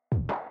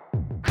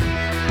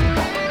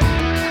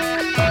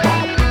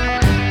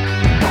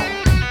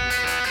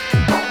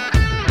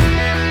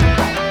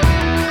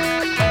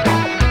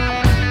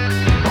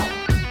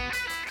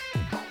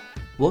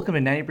Welcome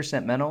to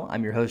 90% Mental.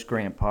 I'm your host,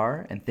 Grant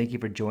Parr, and thank you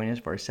for joining us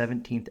for our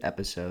 17th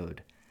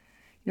episode.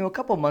 A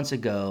couple months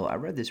ago, I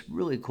read this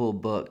really cool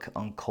book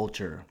on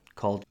culture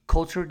called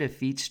Culture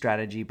Defeats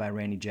Strategy by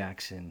Randy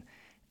Jackson.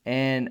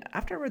 And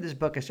after I read this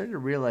book, I started to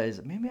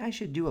realize maybe I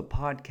should do a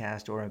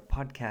podcast or a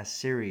podcast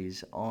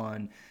series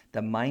on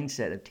the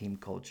mindset of team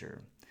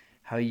culture,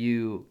 how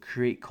you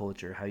create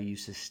culture, how you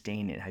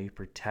sustain it, how you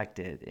protect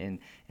it,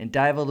 and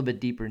dive a little bit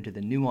deeper into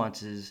the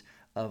nuances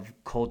of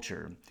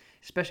culture,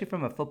 especially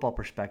from a football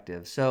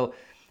perspective. So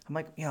I'm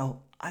like,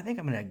 I think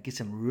I'm going to get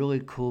some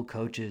really cool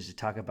coaches to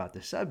talk about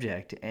the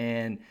subject.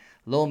 And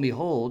lo and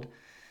behold,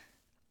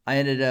 I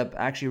ended up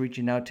actually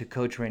reaching out to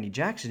Coach Randy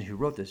Jackson, who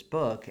wrote this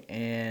book,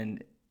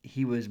 and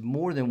he was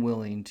more than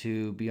willing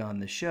to be on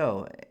the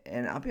show.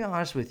 And I'll be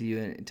honest with you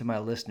and to my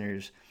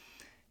listeners,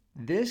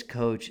 this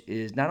coach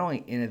is not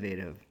only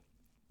innovative,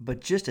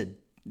 but just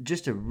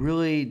a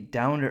really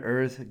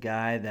down-to-earth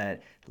guy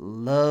that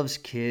loves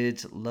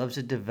kids, loves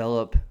to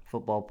develop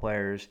football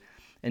players,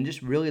 and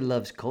just really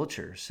loves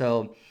culture.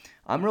 So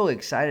I'm really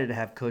excited to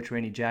have Coach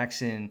Randy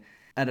Jackson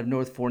out of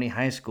North Forney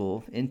High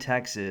School in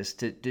Texas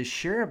to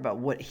share about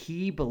what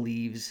he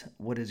believes,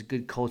 what is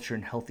good culture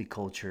and healthy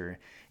culture,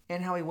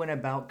 and how he went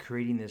about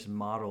creating this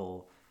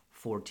model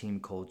for team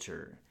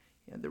culture.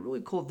 The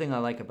really cool thing I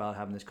like about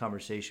having this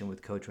conversation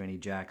with Coach Randy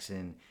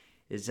Jackson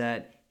is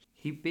that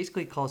he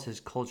basically calls his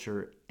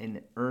culture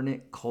an earn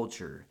it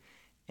culture.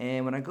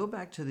 And when I go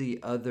back to the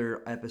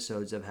other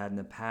episodes I've had in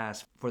the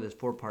past for this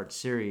 4-part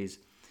series,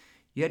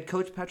 you had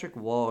Coach Patrick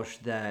Walsh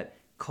that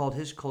called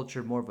his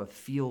culture more of a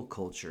feel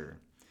culture.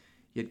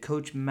 You had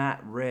Coach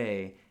Matt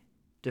Ray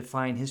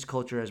define his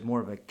culture as more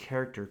of a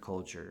character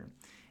culture.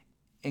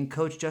 And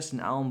Coach Justin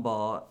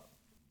Allenbaugh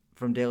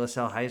from De La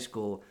Salle High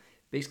School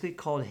basically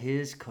called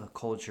his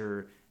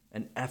culture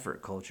an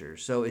effort culture.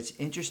 So it's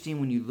interesting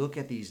when you look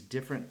at these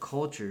different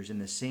cultures in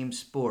the same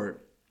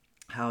sport,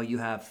 how you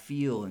have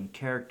feel and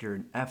character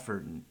and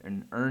effort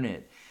and earn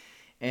it.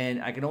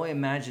 And I can only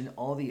imagine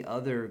all the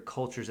other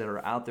cultures that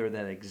are out there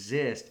that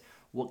exist,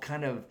 what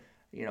kind of,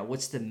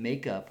 what's the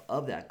makeup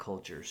of that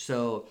culture.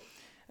 So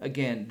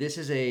again, this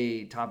is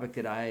a topic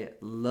that I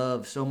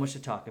love so much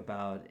to talk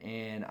about,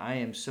 and I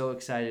am so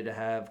excited to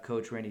have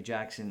Coach Randy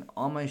Jackson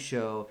on my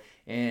show,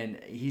 and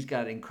he's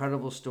got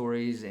incredible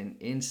stories and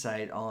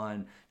insight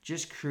on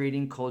just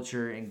creating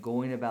culture and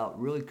going about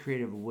really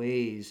creative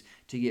ways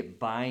to get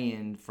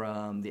buy-in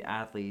from the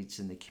athletes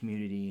and the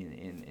community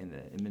and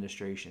the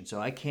administration.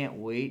 So I can't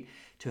wait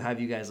to have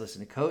you guys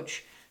listen to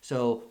Coach.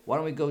 So why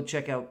don't we go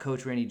check out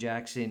Coach Randy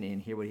Jackson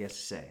and hear what he has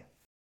to say.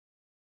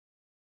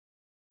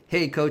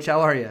 Hey, Coach,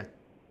 how are you?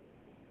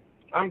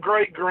 I'm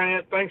great,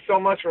 Grant. Thanks so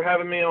much for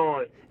having me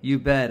on. You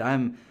bet.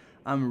 I'm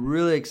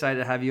really excited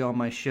to have you on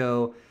my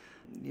show.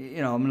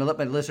 I'm going to let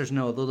my listeners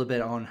know a little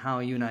bit on how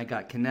you and I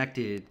got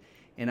connected.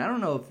 And I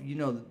don't know if you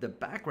know the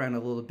background a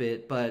little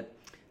bit, but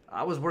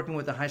I was working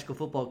with a high school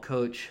football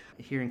coach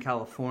here in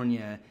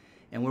California,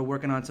 and we're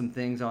working on some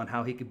things on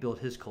how he could build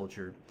his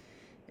culture.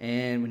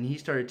 And when he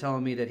started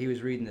telling me that he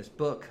was reading this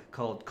book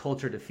called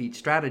Culture Defeats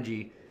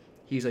Strategy,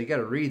 he's like, you got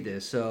to read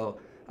this. So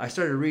I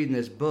started reading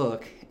this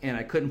book, and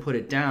I couldn't put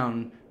it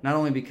down, not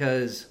only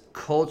because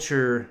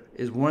culture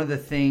is one of the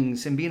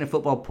things, and being a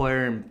football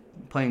player and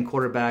playing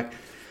quarterback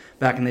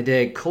back in the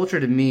day, culture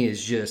to me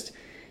is just,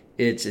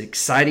 it's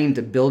exciting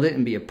to build it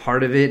and be a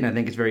part of it, and I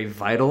think it's very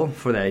vital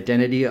for the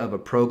identity of a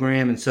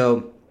program. And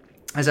so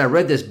as I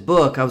read this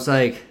book, I was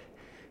like,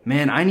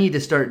 man, I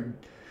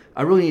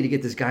really need to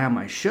get this guy on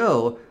my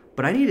show,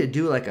 but I need to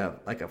do like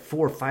a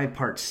 4 or 5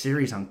 part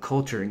series on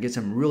culture and get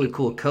some really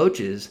cool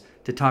coaches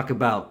to talk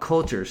about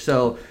culture.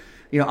 So,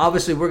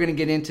 obviously we're going to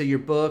get into your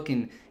book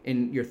and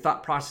your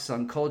thought process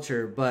on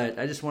culture, but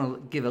I just want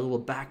to give a little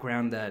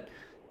background that,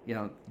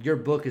 your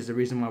book is the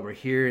reason why we're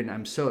here, and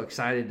I'm so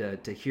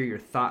excited to hear your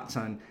thoughts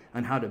on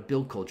how to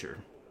build culture.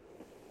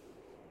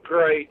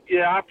 Great.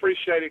 Yeah, I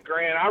appreciate it,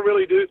 Grant. I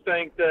really do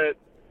think that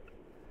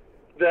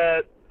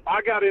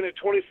I got in it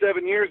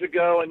 27 years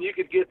ago, and you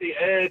could get the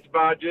edge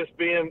by just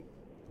being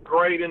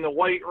great in the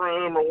weight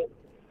room, or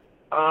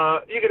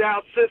you could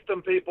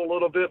out-system people a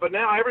little bit. But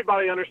now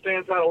everybody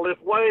understands how to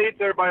lift weights.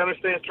 Everybody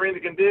understands strength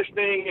and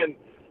conditioning, and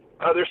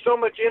there's so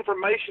much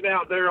information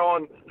out there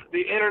on the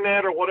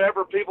internet or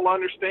whatever. People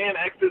understand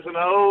X's and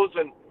O's,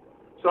 and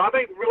so I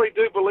really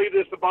do believe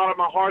this at the bottom of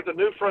my heart. The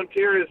new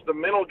frontier is the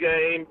mental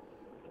game,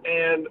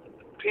 and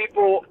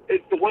people,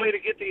 it's the way to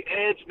get the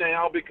edge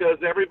now, because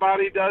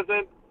everybody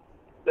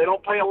they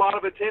don't pay a lot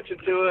of attention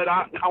to it.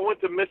 I went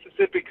to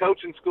Mississippi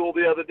coaching school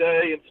the other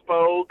day and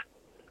spoke,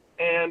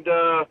 and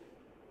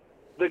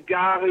the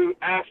guy who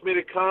asked me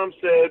to come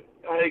said,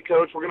 hey,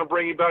 Coach, we're going to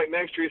bring you back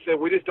next year. He said,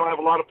 we just don't have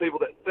a lot of people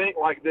that think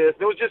like this.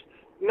 And it was just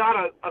not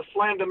a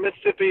slam to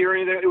Mississippi or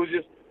anything. It was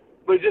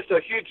just a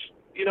huge,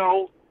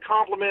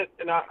 compliment,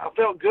 and I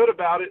felt good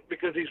about it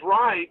because he's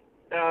right.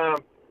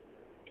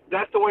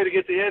 That's the way to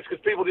get the edge,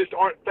 because people just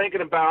aren't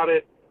thinking about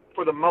it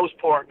for the most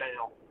part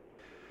now.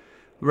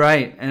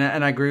 Right,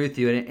 and I agree with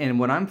you. And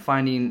what I'm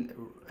finding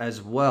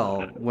as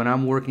well, when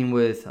I'm working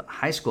with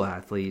high school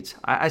athletes,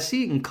 I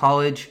see it in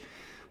college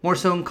more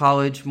so in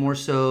college, more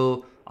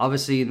so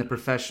obviously in the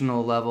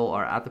professional level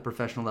or at the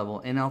professional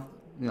level and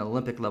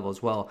Olympic level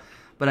as well.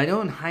 But I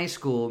know in high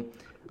school,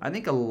 I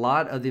think a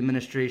lot of the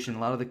administration, a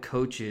lot of the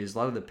coaches, a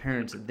lot of the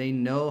parents, they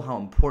know how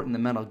important the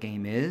mental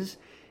game is.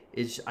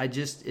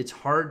 It's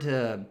hard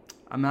to.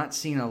 I'm not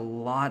seeing a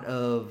lot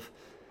of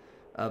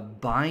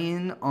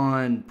buy-in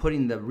on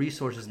putting the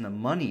resources and the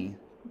money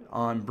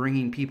on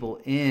bringing people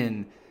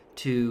in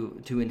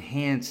to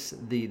enhance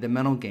the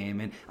mental game.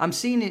 And I'm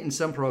seeing it in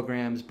some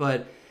programs,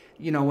 but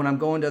when I'm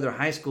going to other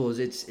high schools,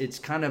 it's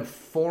kind of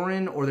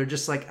foreign, or they're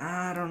just like,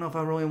 I don't know if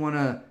I really want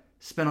to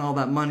spend all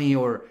that money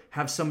or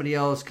have somebody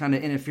else kind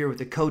of interfere with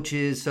the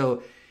coaches.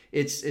 So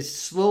it's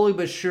slowly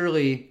but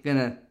surely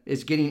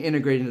it's getting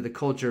integrated into the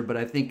culture. But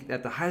I think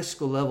at the high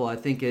school level, I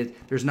think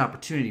there's an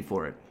opportunity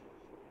for it.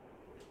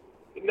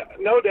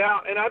 No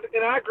doubt, and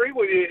I agree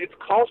with you. It's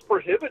cost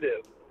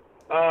prohibitive.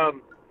 I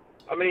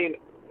mean,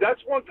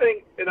 that's one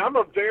thing, and I'm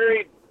a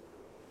very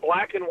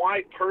black and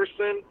white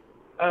person.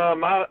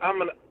 My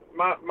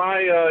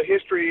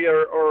history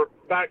or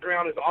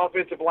background is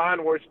offensive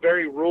line, where it's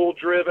very rule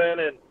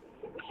driven, and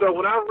so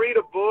when I read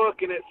a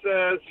book and it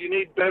says you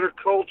need better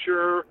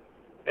culture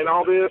and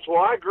all this,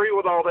 well, I agree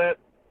with all that,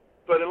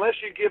 but unless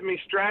you give me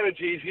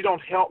strategies, you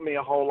don't help me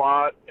a whole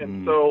lot.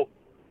 And so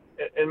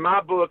in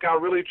my book, I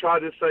really try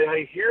to say,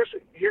 hey,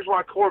 here's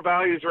why core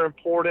values are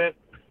important.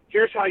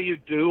 Here's how you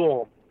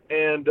do them.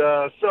 And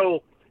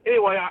so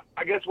anyway,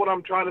 I guess what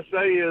I'm trying to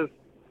say is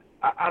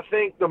I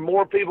think the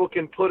more people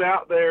can put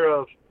out there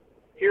of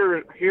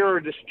here are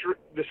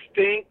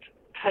distinct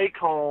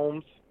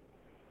take-homes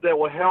that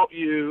will help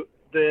you,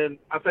 then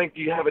I think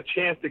you have a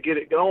chance to get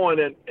it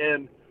going.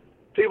 And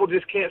people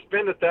just can't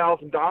spend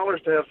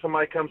 $1,000 to have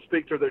somebody come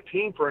speak to their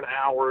team for an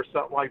hour or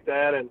something like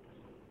that. And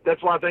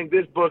that's why I think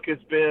this book has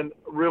been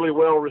really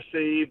well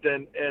received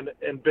and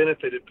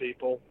benefited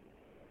people.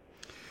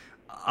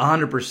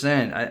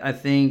 100%. I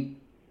think,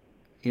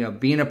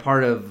 being a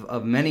part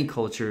of many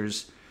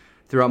cultures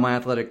throughout my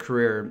athletic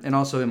career and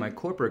also in my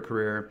corporate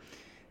career,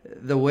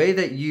 the way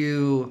that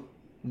you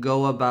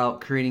go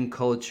about creating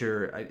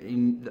culture,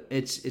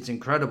 it's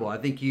incredible. I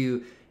think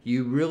you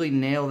really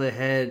nail the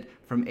head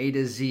from A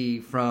to Z,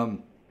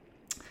 from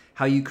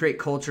how you create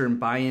culture and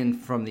buy-in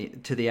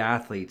to the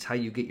athletes, how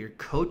you get your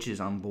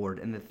coaches on board,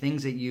 and the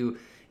things that you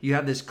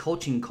have this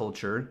coaching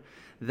culture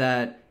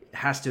that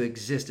has to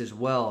exist as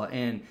well,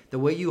 and the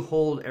way you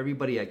hold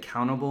everybody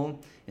accountable,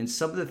 and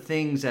some of the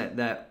things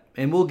that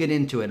and we'll get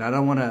into it. I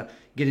don't want to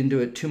get into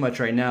it too much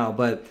right now,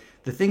 but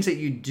the things that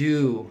you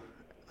do,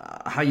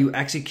 how you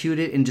execute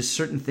it, and just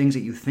certain things that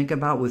you think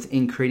about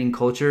within creating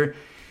culture.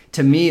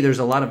 To me, there was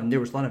a lot of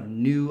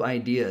new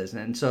ideas,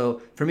 and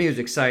so for me, it was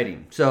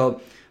exciting.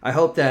 So I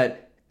hope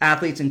that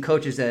athletes and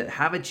coaches that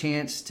have a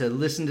chance to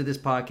listen to this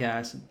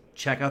podcast,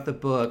 check out the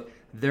book,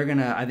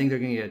 I think they're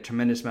gonna get a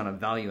tremendous amount of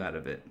value out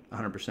of it.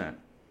 100%.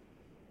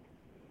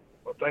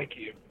 Well, thank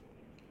you.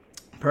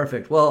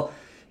 Perfect. Well,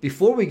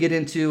 before we get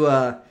into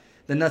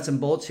the nuts and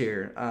bolts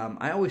here,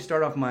 I always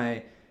start off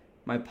my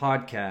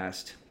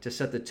podcast to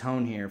set the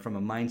tone here from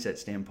a mindset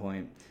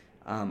standpoint.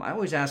 I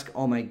always ask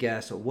all my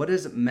guests, what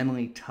does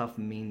mentally tough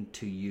mean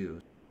to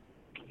you?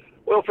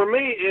 Well, for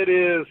me, it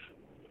is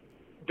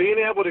being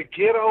able to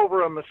get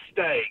over a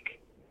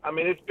mistake. I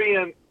mean, it's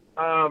being,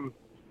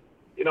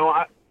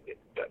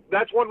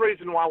 that's one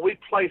reason why we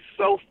play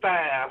so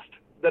fast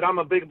that I'm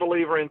a big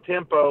believer in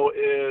tempo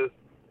is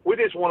we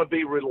just want to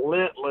be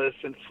relentless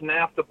and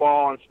snap the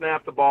ball,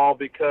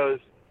 because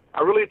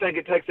I really think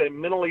it takes a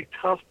mentally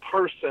tough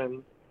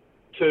person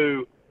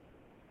to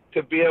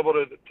be able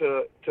to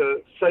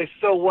say,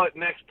 so what,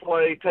 next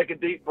play, take a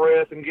deep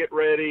breath and get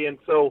ready. And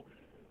so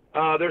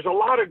there's a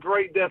lot of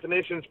great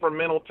definitions for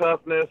mental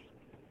toughness,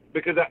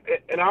 because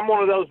I'm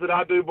one of those that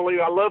I do believe,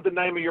 I love the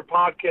name of your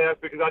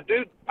podcast, because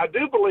I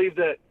do believe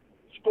that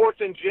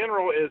sports in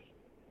general is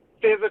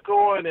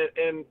physical and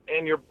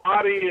your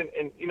body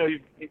and you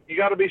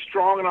got to be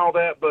strong and all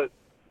that, but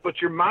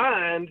your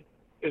mind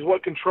is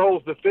what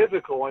controls the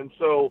physical. And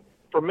so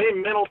for me,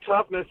 mental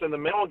toughness and the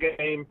mental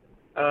game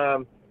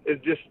is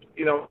just,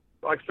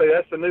 like I say,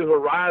 that's the new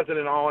horizon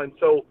and all. And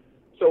so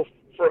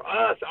for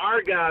us,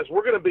 our guys,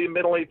 we're going to be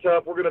mentally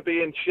tough. We're going to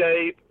be in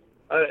shape.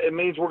 It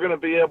means we're going to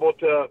be able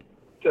to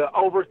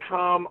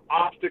overcome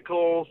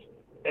obstacles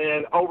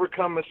and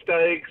overcome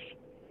mistakes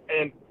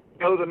and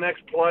go to the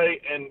next play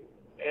and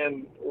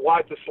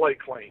wipe the slate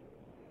clean.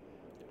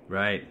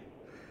 Right.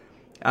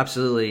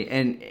 Absolutely.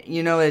 And,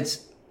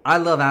 I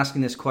love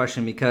asking this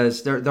question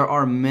because there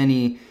are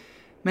many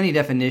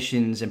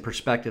definitions and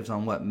perspectives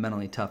on what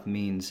mentally tough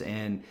means.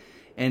 And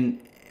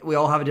we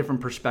all have a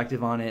different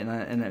perspective on it.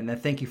 And I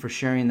thank you for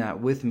sharing that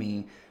with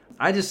me.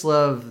 I just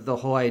love the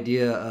whole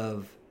idea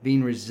of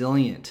being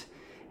resilient.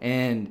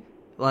 And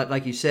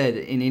like you said,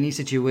 in any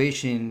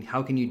situation,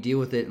 how can you deal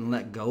with it and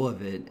let go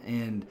of it?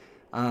 And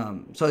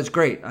so it's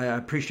great. I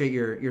appreciate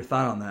your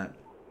thought on that.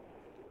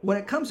 When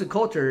it comes to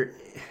culture,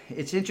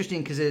 it's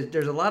interesting because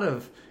there's a lot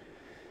of,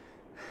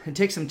 it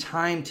takes some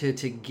time to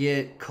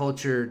get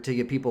culture, to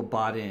get people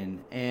bought in.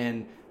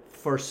 And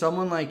for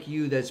someone like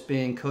you that's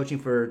been coaching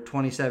for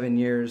 27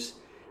 years,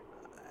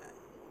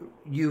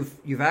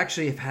 you've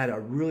actually had a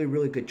really,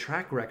 really good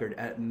track record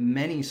at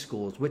many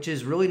schools, which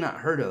is really not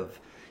heard of.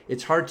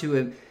 It's hard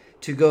to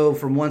go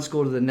from one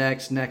school to the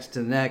next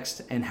to the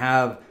next, and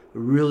have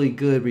really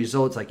good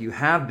results like you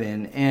have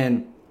been.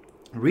 And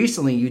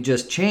recently you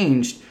just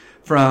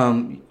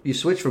you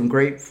switched from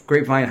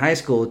Grapevine High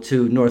School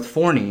to North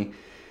Forney.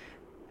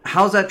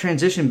 How's that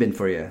transition been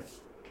for you?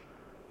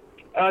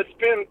 It's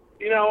been,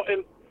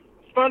 and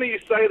it's funny you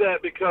say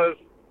that, because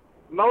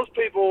most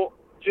people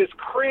just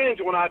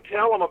cringe when I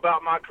tell them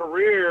about my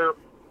career,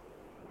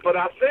 but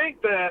I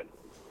think that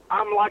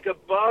I'm like a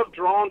bug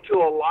drawn to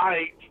a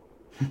light,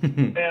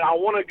 and I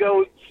want to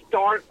go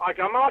start,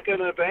 I'm like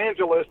an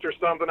evangelist or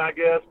something, I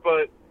guess,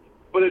 but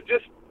it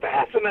just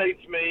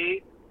fascinates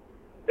me.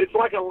 It's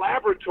like a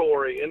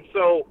laboratory. And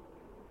so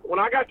when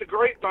I got to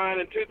Grapevine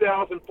in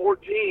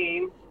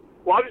 2014,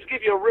 well, I'll just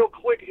give you a real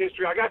quick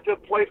history. I got to a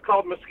place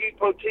called Mesquite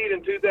Poteet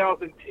in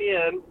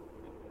 2010,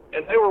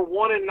 and they were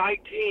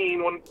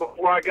 1-19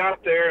 before I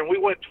got there, and we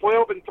went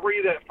 12-3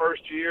 that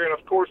first year. And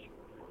of course,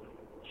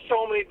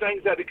 so many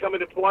things had to come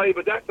into play,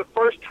 but that's the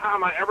first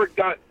time I ever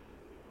got.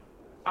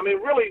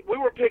 Really, we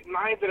were picked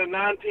 9th in a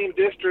 9-team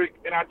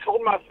district, and I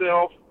told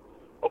myself,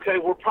 okay,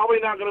 we're probably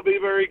not going to be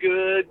very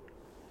good.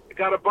 I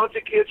got a bunch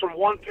of kids from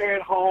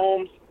one-parent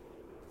homes.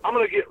 I'm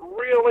going to get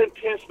real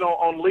intentional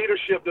on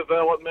leadership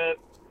development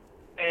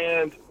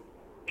and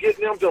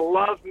getting them to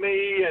love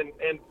me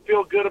and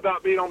feel good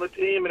about being on the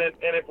team. And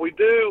if we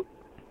do,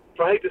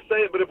 I hate to say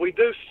it, but if we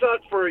do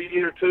suck for a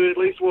year or two, at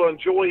least we'll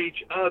enjoy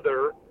each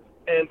other.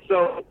 And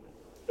so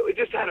we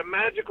just had a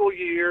magical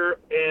year,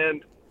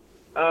 and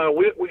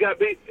we got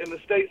beat in the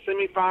state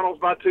semifinals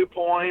by 2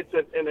 points.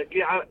 And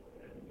again,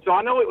 so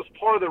I know it was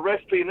part of the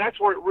recipe, and that's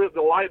where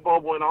the light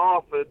bulb went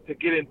off to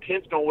get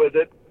intentional with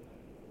it.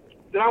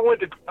 Then I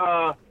went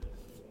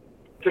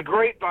to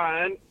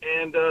Grapevine,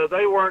 and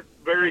they weren't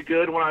very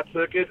good when I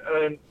took it.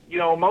 And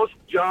most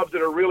jobs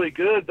that are really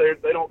good,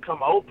 they don't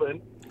come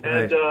open.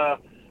 Right. And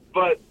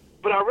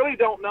but I really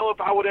don't know if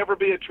I would ever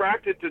be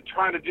attracted to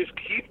trying to just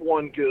keep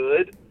one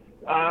good.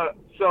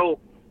 So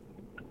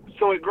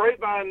at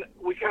Grapevine,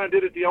 we kind of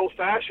did it the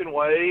old-fashioned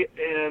way,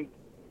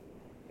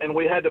 and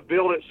we had to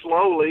build it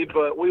slowly.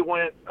 But we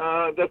went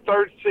the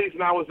third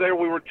season I was there,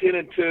 we were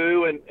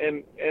 10-2,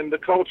 and the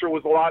culture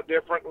was a lot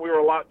different. We were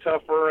a lot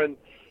tougher and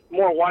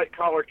more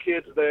white-collar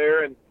kids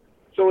there. And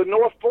so at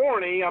North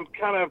Forney, I'm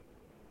kind of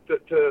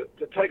to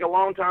take a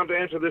long time to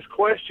answer this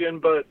question,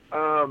 but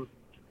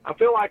I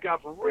feel like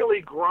I've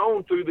really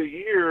grown through the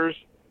years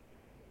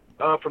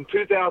from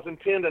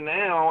 2010 to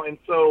now. And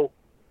so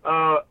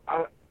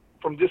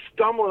from just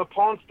stumbling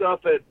upon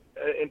stuff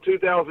in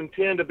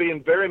 2010 to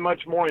being very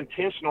much more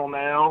intentional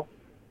now.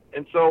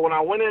 And so when I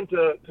went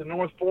into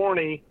North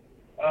Forney,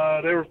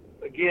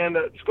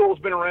 the school's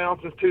been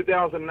around since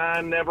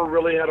 2009, never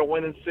really had a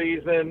winning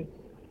season,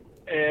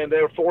 and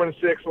they were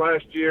 4-6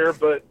 last year.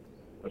 But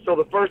so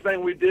the first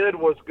thing we did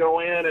was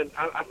go in, and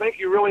I think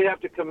you really have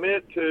to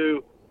commit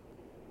to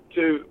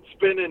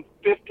spending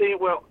 15.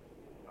 Well,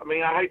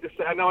 I hate to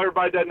say, I know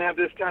everybody doesn't have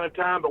this kind of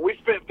time, but we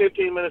spent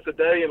 15 minutes a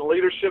day in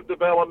leadership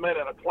development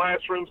in a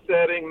classroom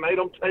setting, made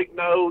them take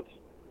notes,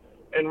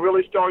 and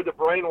really started the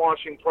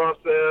brainwashing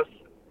process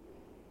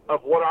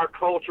of what our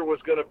culture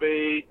was going to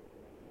be.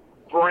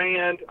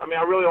 Brand.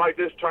 I really like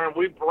this term.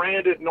 We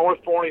branded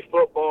North Forney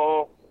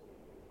football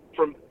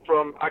from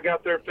I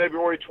got there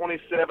February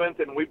 27th,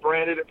 and we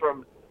branded it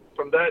from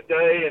that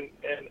day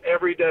and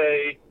every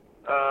day.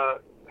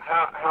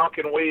 How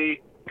can we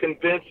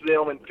convince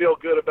them and feel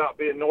good about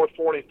being North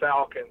Forney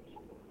Falcons?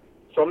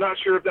 So I'm not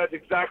sure if that's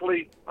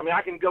exactly.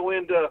 I can go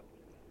into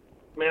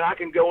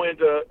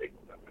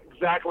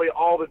exactly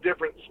all the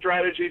different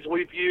strategies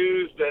we've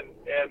used,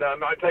 and I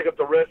might take up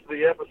the rest of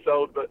the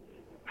episode, but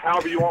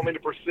however you want me to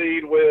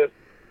proceed with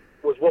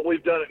what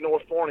we've done at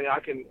North Forney, I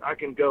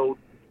can go,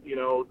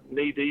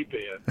 knee deep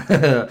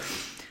in.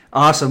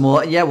 Awesome.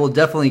 Well, yeah, we'll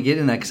definitely get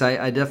in that, because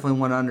I definitely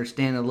want to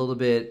understand a little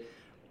bit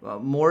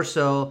more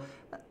so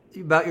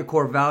about your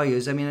core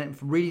values.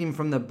 Reading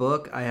from the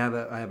book, I have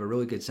a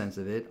really good sense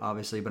of it,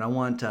 obviously, but I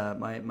want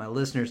my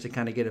listeners to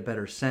kind of get a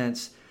better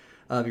sense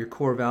of your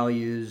core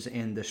values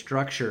and the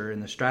structure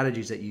and the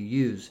strategies that you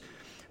use.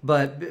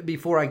 But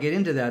before I get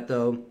into that,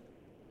 though,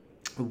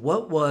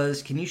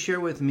 can you share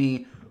with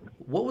me,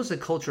 what was the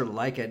culture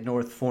like at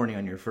North Forney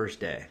on your first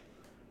day?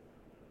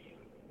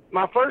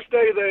 My first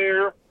day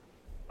there,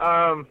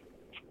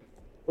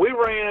 we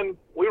ran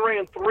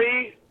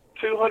 3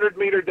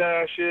 200-meter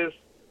dashes,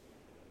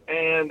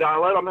 and I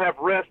let them have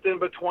rest in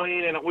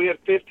between, and we had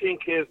 15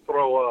 kids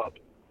throw up.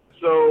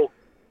 So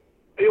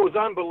it was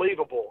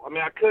unbelievable.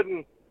 I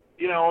couldn't,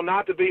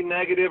 not to be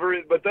negative,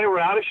 but they were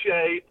out of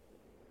shape.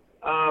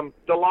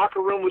 The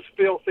locker room was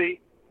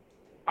filthy.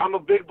 I'm a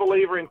big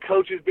believer in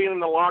coaches being in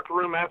the locker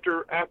room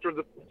after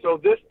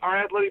our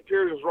athletic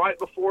period was right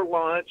before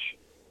lunch.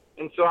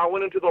 And so I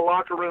went into the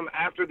locker room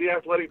after the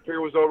athletic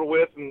period was over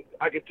with, and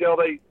I could tell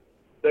they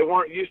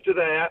weren't used to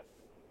that.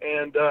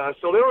 And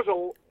so there was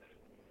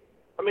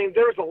I mean,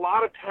 there's a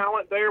lot of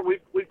talent there.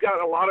 We've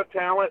got a lot of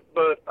talent,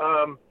 but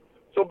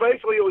so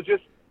basically it was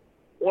just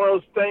one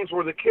of those things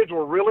where the kids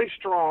were really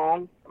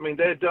strong. I mean,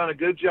 they had done a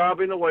good job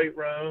in the weight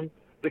room.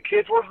 The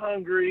kids were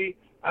hungry.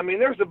 I mean,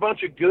 there's a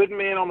bunch of good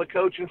men on the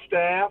coaching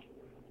staff,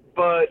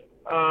 but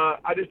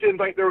I just didn't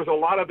think there was a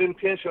lot of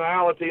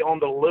intentionality on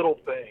the little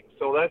things.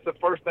 So that's the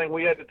first thing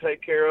we had to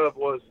take care of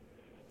was,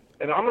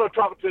 and I'm going to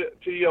talk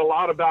to you a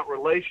lot about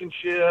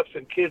relationships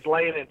and kids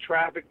laying in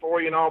traffic for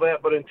you and all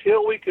that, but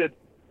until we could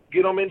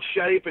get them in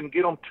shape and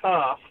get them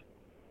tough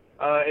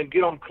and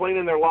get them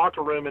cleaning their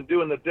locker room and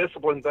doing the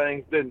discipline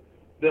things, then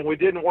we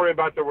didn't worry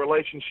about the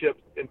relationship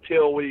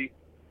until we,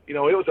 it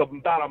was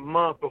about a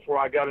month before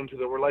I got into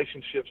the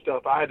relationship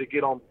stuff. I had to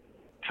get them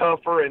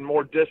tougher and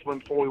more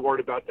disciplined before we worried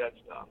about that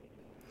stuff.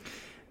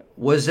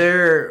 Was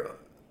there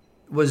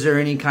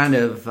any kind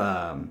of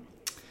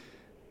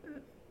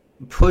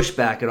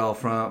pushback at all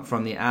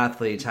from the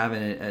athletes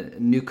having a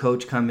new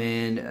coach come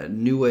in, a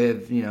new way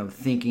of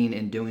thinking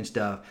and doing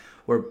stuff?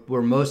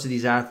 Were most of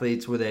these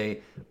athletes, were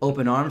they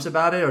open arms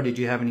about it, or did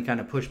you have any kind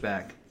of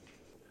pushback?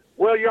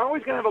 Well, you're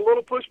always going to have a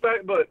little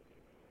pushback, but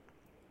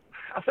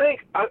I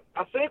think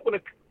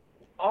when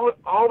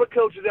all the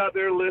coaches out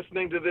there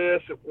listening to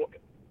this,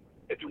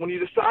 when you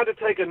decide to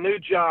take a new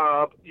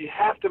job, you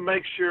have to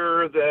make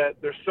sure that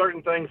there's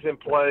certain things in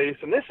place.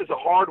 And this is a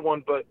hard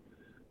one, but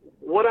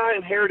what I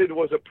inherited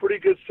was a pretty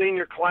good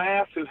senior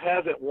class who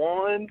hasn't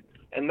won,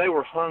 and they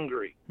were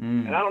hungry.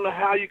 And I don't know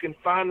how you can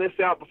find this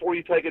out before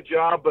you take a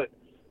job, but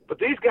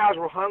these guys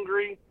were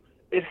hungry.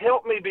 It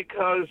helped me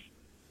because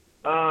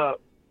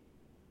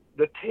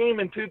the team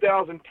in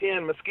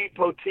 2010, Mesquite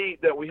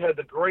Poteet, that we had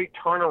the great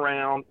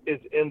turnaround, is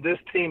in this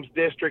team's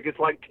district. It's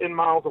like 10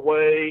 miles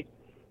away.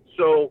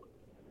 So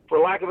for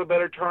lack of a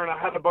better term, I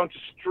had a bunch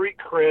of street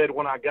cred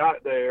when I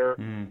got there.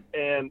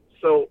 And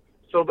so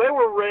they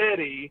were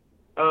ready.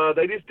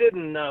 They just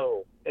didn't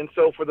know. And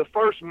so for the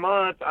first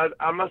month,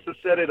 I must have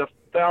said it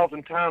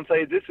 1,000 times,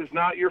 hey, this is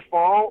not your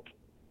fault,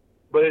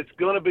 but it's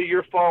going to be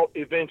your fault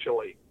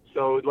eventually.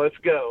 So let's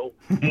go.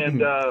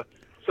 And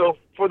so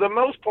for the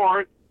most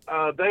part,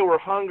 they were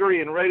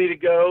hungry and ready to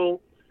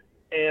go.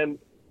 And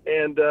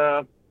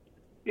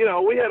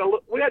we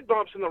had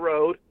bumps in the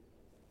road,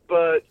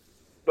 but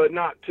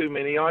not too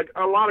many. Like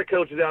a lot of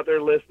coaches out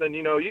there listening,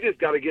 you just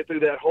got to get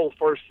through that whole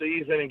first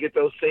season and get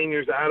those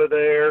seniors out of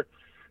there.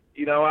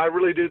 I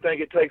really do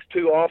think it takes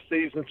 2 off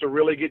seasons to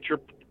really get your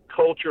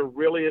culture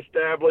really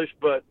established.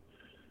 But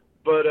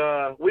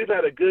we've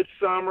had a good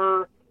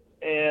summer,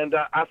 and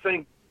I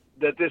think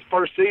that this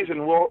first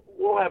season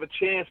we'll have a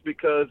chance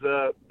because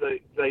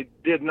they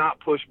did not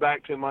push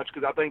back too much,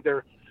 because I think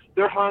they're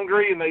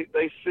hungry and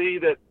they see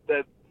that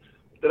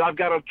I've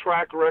got a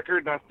track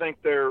record, and I think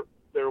they're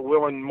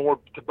willing more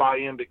to buy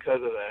in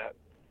because of that.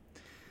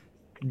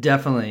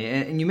 Definitely,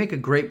 and you make a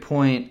great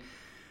point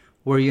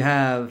where you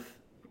have.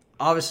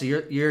 Obviously,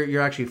 you're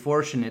actually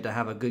fortunate to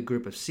have a good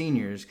group of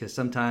seniors, because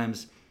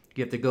sometimes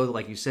you have to go,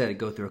 like you said,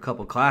 go through a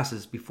couple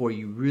classes before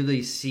you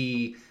really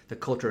see the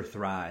culture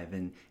thrive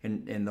and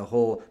the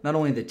whole, not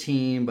only the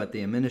team, but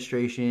the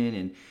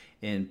administration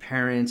and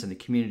parents and the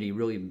community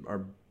really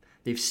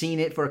they've seen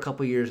it for a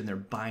couple years and they're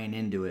buying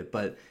into it.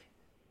 But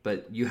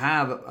you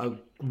have a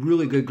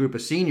really good group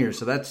of seniors,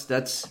 so that's a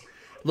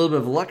little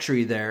bit of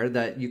luxury there,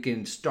 that you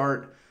can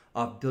start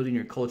off building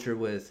your culture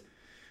with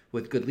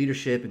good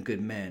leadership and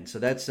good men. So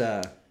that's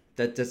a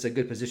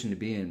good position to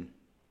be in.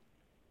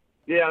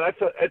 Yeah,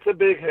 that's a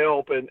big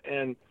help,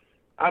 and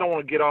I don't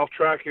want to get off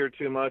track here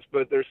too much,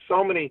 but there's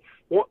so many.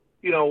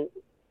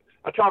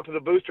 I talked to the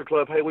Booster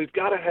Club. Hey, you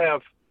got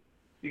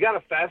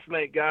to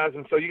fascinate guys,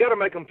 and so you got to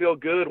make them feel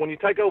good when you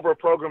take over a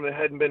program that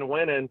hadn't been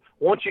winning.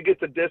 Once you get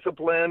the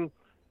discipline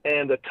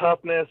and the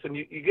toughness, and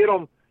you get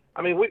them.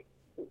 I mean,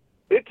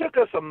 it took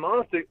us a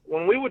month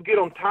when we would get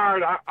them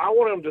tired. I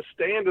wanted them to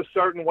stand a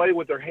certain way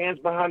with their hands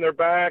behind their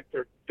back,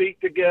 their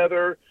feet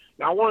together.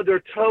 And I wanted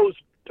their toes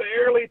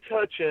barely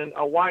touching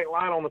a white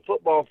line on the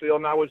football field.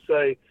 And I would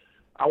say,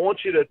 I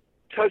want you to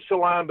touch the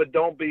line, but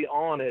don't be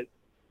on it.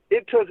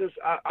 It took us,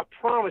 I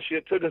promise you,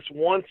 it took us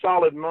 1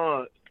 solid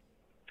month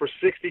for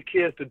 60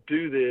 kids to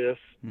do this.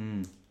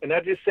 And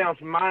that just sounds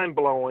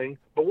mind-blowing.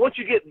 But once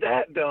you get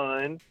that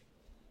done,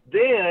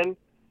 then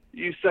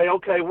you say,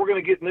 okay, we're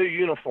going to get new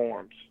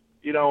uniforms.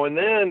 And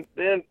then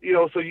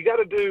so you got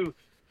to do.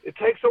 It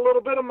takes a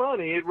little bit of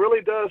money. It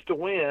really does to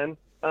win.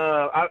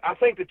 I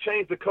think to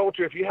change the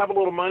culture, if you have a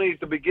little money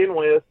to begin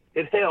with,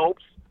 it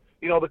helps.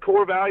 The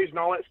core values and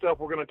all that stuff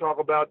we're going to talk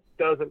about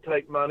doesn't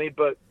take money,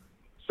 but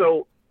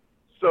so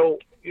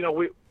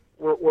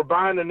we're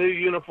buying the new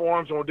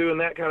uniforms and we're doing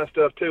that kind of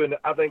stuff too. And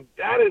I think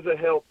that is a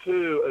help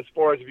too, as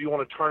far as if you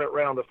want to turn it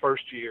around the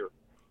first year.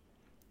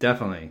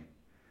 Definitely.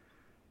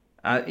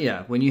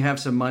 When you have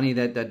some money,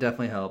 that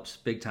definitely helps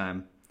big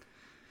time.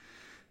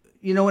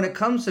 When it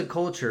comes to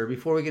culture,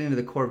 before we get into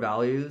the core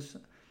values,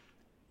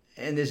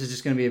 and this is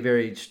just going to be a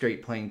very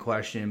straight, plain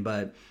question,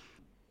 but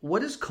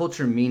what does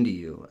culture mean to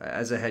you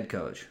as a head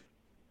coach?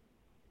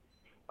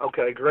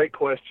 Okay, great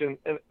question.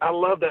 And I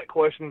love that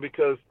question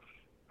because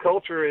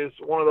culture is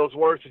one of those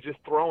words that's just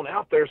thrown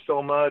out there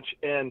so much.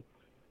 And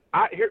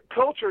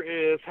culture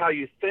is how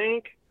you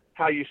think,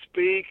 how you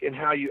speak, and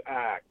how you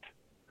act.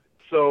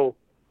 So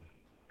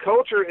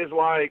culture is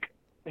like,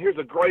 here's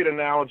a great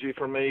analogy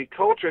for me.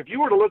 Culture, if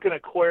you were to look at an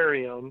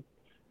aquarium,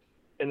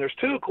 and there's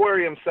two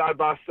aquariums side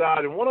by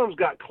side, and one of them's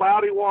got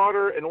cloudy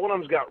water and one of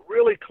them's got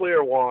really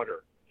clear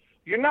water.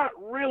 You're not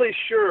really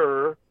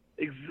sure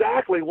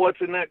exactly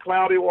what's in that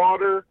cloudy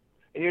water,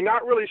 and you're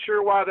not really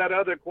sure why that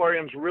other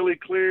aquarium's really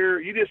clear.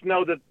 You just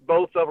know that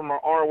both of them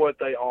are what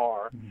they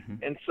are.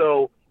 Mm-hmm. And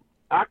so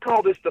I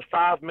call this the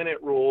 5-minute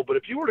rule, but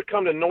if you were to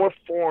come to North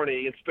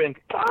Forney and spend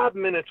 5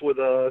 minutes with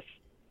us,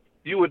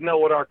 you would know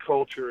what our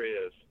culture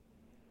is.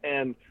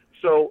 And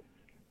so,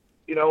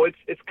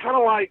 it's kind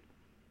of like,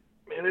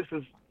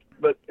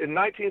 but in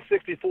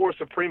 1964, a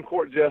Supreme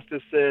Court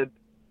justice said,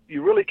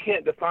 you really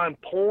can't define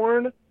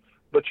porn,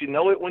 but you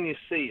know it when you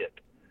see it.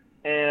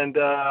 And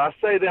I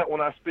say that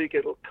when I speak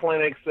at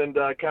clinics and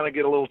kind of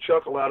get a little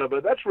chuckle out of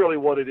it. That's really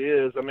what it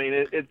is. I mean,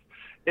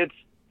 it's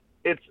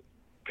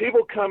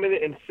people coming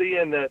and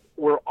seeing that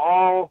we're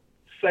all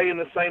saying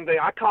the same thing.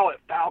 I call it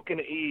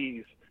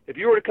Falconese. If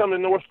you were to come to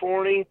North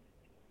Forney,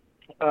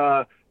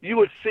 you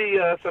would see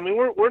us. I mean,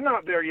 we're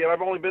not there yet.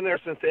 I've only been there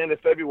since the end of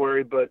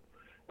February, but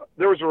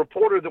there was a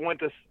reporter that went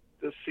to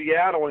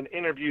Seattle and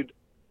interviewed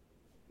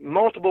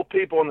multiple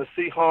people in the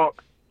Seahawk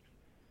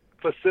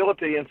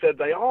facility and said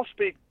they all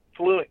speak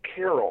fluent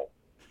Carroll.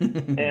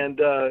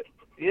 And, I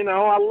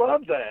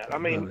love that. I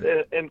mean,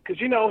 and because,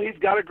 he's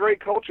got a great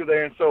culture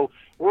there. And so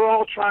we're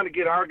all trying to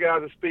get our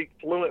guys to speak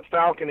fluent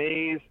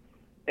Falconese.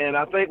 And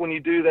I think when you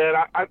do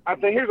that, I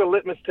think here's a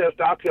litmus test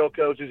I tell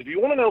coaches. If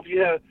you want to know if you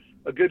have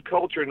a good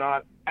culture or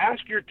not,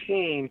 ask your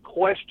team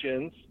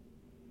questions.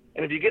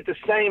 And if you get the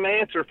same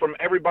answer from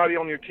everybody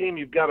on your team,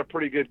 you've got a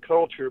pretty good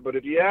culture. But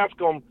if you ask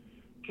them,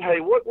 hey,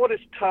 what is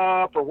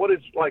tough, or what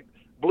is like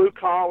blue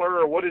collar,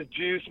 or what does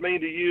juice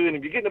mean to you? And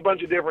if you're getting a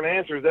bunch of different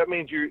answers, that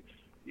means you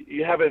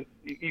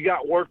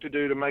got work to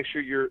do to make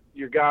sure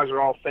your guys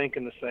are all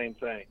thinking the same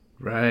thing.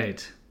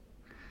 Right.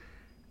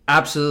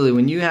 Absolutely.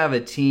 When you have a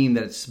team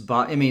that's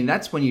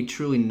that's when you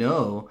truly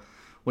know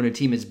when a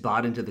team is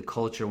bought into the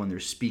culture, when they're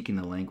speaking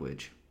the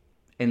language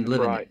and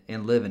living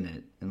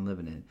it and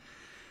living it.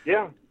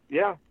 Yeah.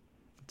 Yeah.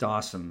 It's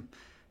awesome.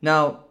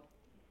 Now,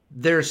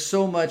 there's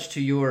so much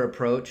to your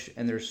approach,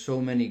 and there's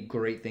so many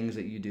great things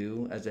that you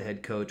do as a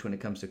head coach when it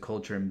comes to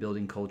culture and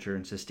building culture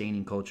and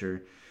sustaining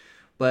culture.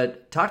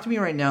 But talk to me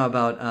right now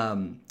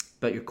about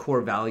your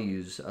core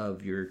values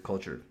of your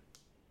culture.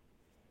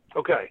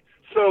 Okay.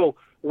 So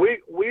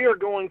we are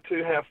going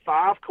to have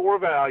 5 core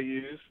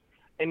values,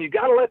 and you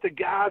got to let the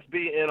guys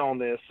be in on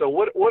this. So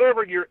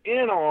whatever you're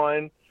in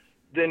on,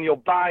 then you'll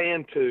buy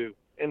into.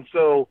 And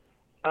so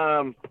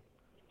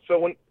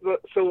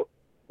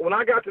when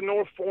I got to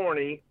North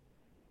Forney,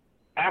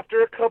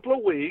 after a couple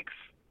of weeks,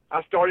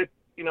 I started,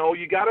 you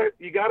gotta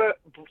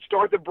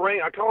start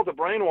I call it the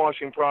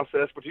brainwashing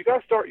process, but you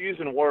gotta start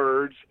using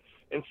words.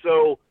 And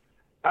so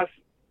I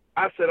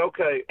said,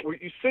 okay,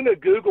 you send a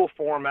Google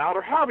form out,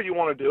 or however you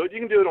want to do it. You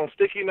can do it on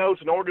sticky notes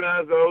and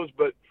organize those,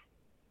 but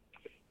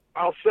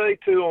I'll say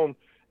to them,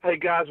 hey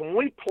guys, when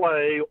we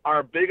play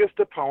our biggest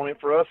opponent,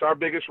 for us, our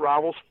biggest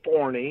rival's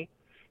Forney,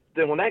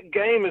 then when that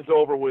game is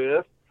over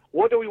with,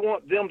 what do we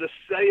want them to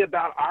say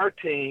about our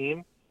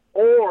team?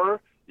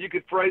 Or you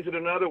could phrase it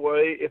another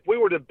way. If we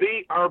were to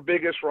beat our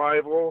biggest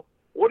rival,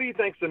 what do you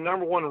think is the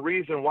number one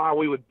reason why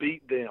we would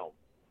beat them?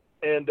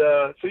 And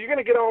so you're going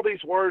to get all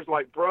these words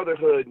like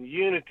brotherhood and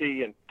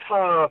unity and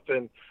tough.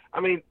 And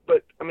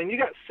you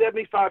got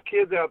 75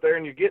 kids out there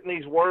and you're getting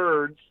these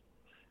words,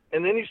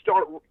 and then you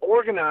start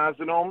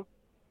organizing them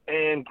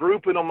and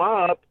grouping them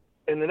up,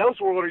 and then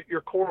those are what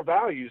your core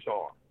values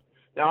are.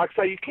 Now, like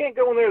I say, you can't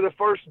go in there the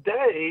first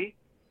day,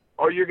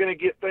 or you're going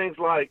to get things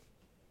like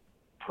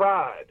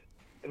pride.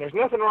 And there's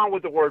nothing wrong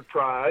with the word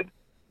pride,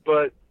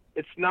 but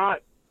it's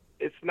not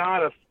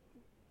a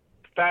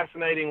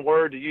fascinating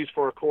word to use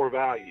for a core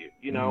value,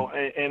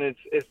 and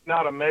it's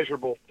not a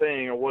measurable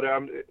thing or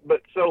whatever.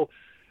 But so,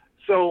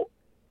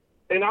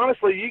 and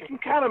honestly, you can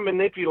kind of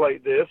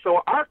manipulate this.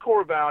 So our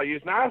core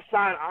values, and I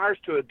assign ours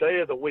to a day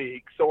of the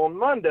week. So on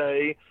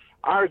Monday,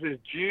 ours is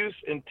juice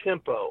and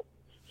tempo.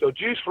 So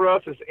juice for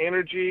us is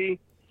energy.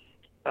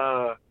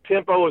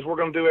 Tempo is we're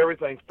going to do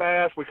everything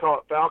fast. We call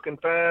it Falcon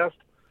Fast.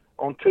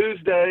 On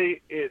Tuesday,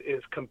 it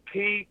is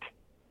compete.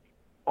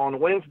 On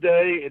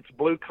Wednesday, it's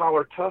blue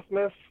collar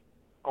toughness.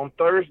 On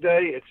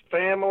Thursday, it's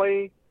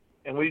family.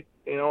 And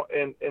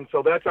and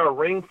so that's our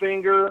ring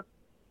finger.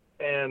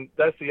 And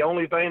that's the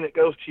only vein that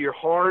goes to your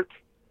heart.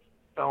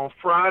 On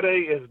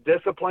Friday is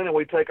discipline, and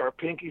we take our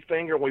pinky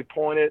finger and we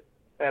point it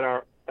at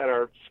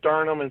our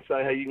sternum and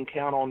say, hey, you can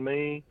count on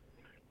me.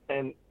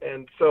 And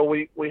so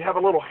we have a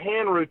little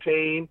hand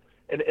routine,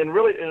 and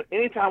really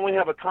anytime we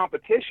have a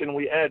competition,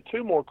 we add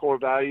 2 more core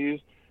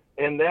values,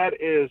 and that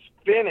is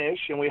finish,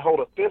 and we hold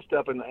a fist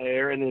up in the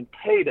air, and then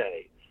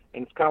payday.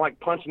 And it's kind of like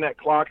punching that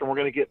clock, and we're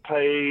going to get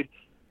paid,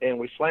 and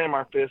we slam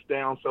our fist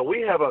down. So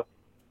we have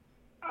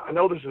I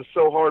know this is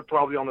so hard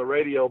probably on the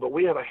radio, but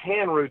we have a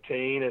hand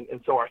routine,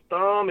 and so our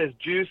thumb is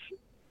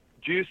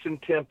juice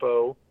and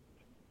tempo,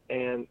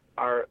 and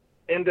our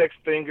index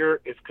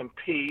finger is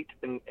compete,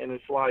 and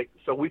it's like,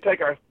 so we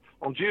take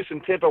on juice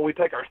and tempo, we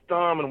take our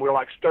thumb and we're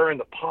like stirring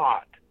the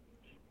pot,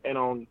 and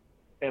on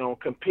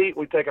compete,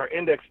 we take our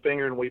index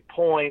finger and we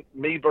point,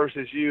 me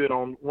versus you, and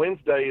on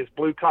Wednesday is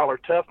blue collar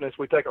toughness,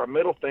 we take our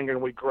middle finger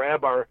and we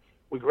grab our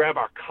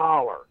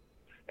collar,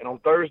 and on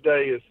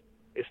Thursday is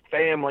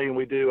family, and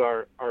we do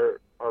our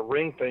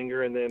ring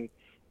finger, and then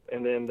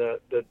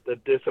the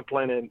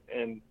discipline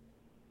and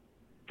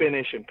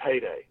finish and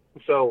payday.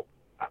 So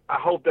I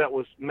hope that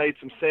made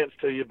some sense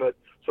to you, but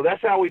so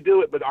that's how we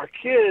do it. But our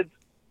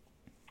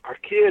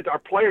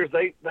players,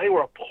 they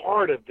were a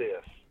part of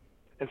this,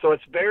 and so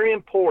it's very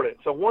important.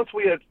 So once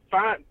we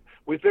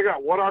figure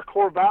out what our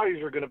core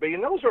values are going to be,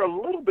 and those are a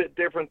little bit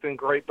different than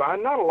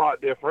Grapevine, not a lot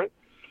different,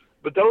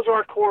 but those are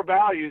our core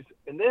values.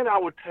 And then I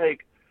would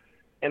take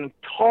and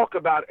talk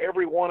about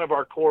every one of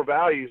our core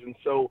values. And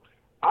so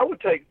I would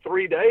take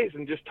 3 days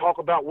and just talk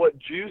about what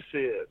juice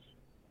is.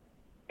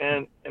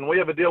 And we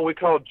have a deal we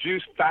call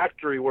Juice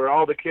Factory, where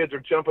all the kids are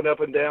jumping up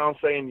and down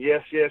saying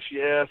yes, yes,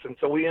 yes. And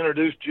so we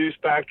introduced Juice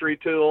Factory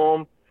to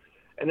them.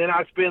 And then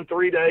I'd spend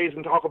 3 days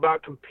and talk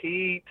about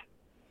compete.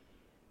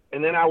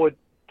 And then I would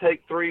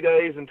take 3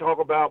 days and talk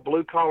about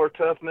blue collar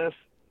toughness.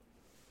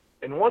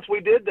 And once we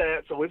did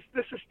that, so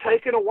this has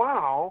taken a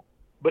while,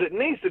 but it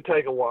needs to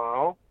take a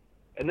while.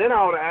 And then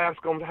I would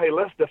ask them, hey,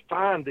 let's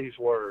define these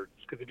words.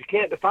 Because if you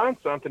can't define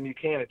something, you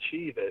can't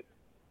achieve it.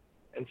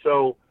 And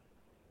so,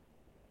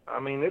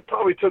 I mean, it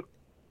probably took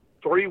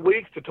 3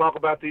 weeks to talk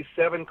about these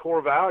 7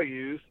 core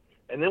values.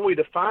 And then we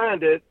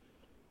defined it.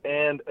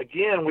 And,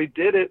 again, we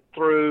did it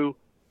through,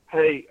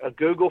 hey, a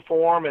Google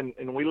form.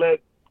 And we let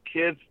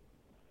kids,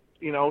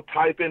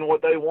 type in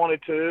what they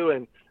wanted to.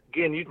 And,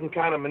 again, you can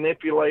kind of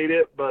manipulate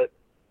it. But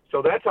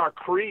so that's our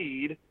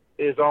creed,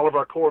 is all of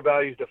our core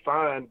values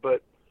defined.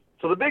 But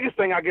so the biggest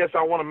thing I guess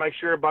I want to make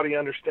sure everybody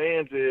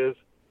understands is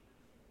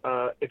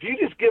if you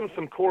just give them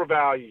some core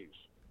values,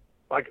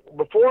 like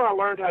before I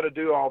learned how to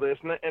do all this,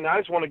 and I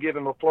just want to give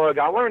him a plug.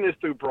 I learned this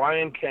through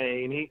Brian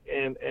Kane.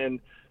 And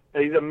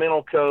he's a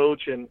mental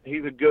coach, and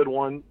he's a good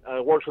one.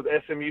 Works with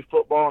SMU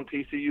football and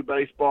TCU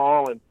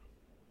baseball. And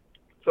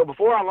so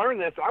before I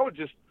learned this, I would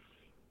just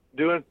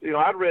do it.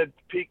 I'd read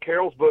Pete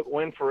Carroll's book,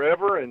 Win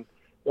Forever, and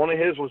one of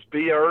his was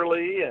Be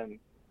Early, and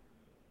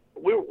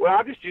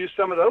I just used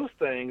some of those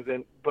things,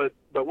 but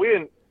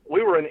we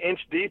were an inch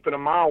deep and a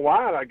mile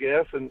wide, I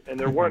guess, and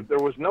there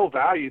was no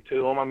value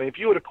to them. I mean, if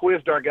you would have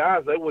quizzed our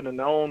guys, they wouldn't have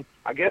known.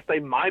 I guess they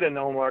might have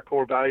known what our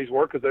core values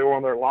were because they were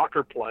on their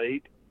locker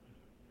plate.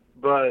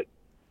 But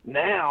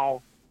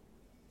now,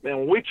 man,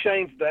 when we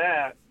changed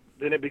that,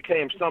 then it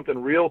became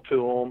something real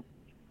to them.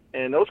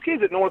 And those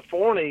kids at North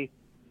Forney,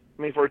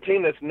 I mean, for a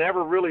team that's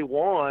never really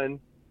won,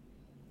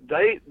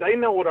 they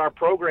know what our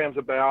program's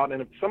about.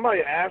 And if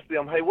somebody asked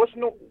them, hey, what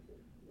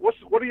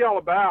are y'all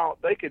about?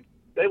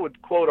 They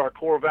would quote our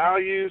core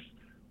values.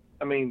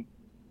 I mean,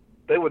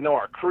 they would know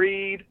our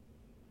creed.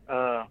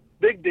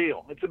 Big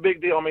deal. It's a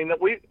big deal. I mean,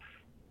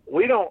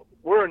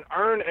 we're an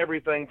earn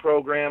everything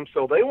program,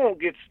 so they won't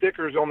get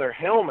stickers on their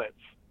helmets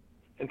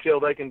until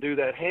they can do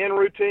that hand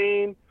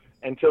routine,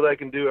 until they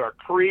can do our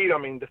creed. I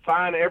mean,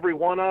 define every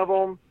one of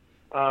them.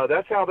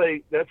 That's how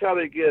they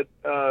get.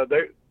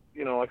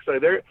 Like I say,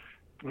 they're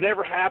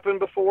never happened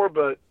before,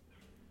 but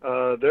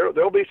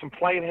there'll be some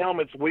plain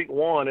helmets week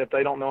 1 if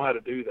they don't know how to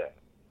do that.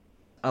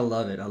 I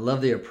love it. I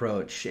love the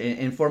approach.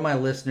 And for my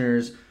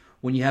listeners,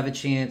 when you have a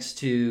chance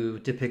to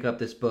pick up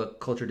this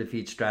book, Culture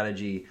Defeats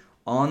Strategy,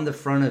 on the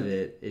front of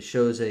it, it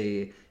shows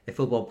a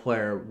football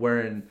player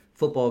wearing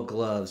football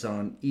gloves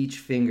on each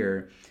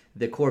finger.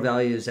 The core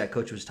values that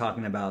Coach was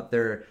talking about,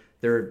 they're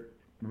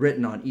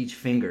written on each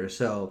finger.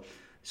 So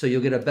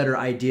you'll get a better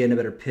idea and a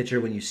better picture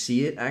when you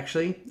see it,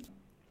 actually.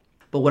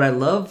 But what I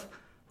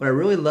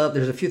really love,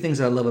 there's a few things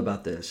I love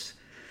about this.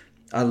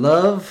 I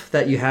love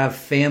that you have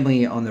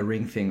family on the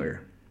ring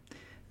finger.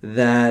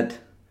 That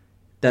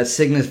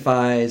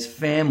signifies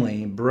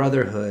family,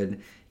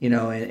 brotherhood,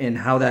 and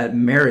how that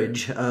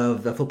marriage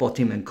of the football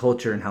team and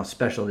culture and how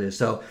special it is.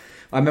 So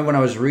I remember when I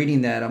was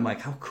reading that, I'm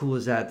like, how cool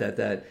is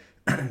that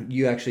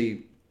you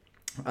actually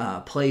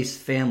place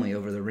family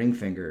over the ring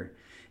finger.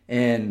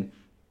 And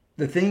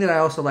the thing that I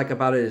also like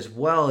about it as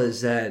well is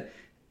that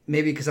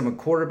maybe because I'm a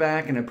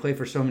quarterback and I played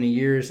for so many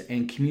years,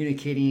 and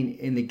communicating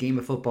in the game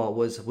of football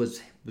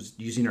was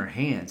using our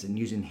hands and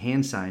using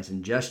hand signs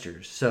and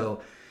gestures.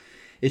 So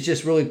it's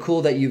just really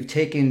cool that you've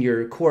taken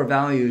your core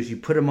values, you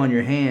put them on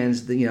your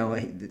hands.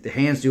 The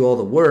hands do all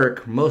the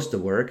work, most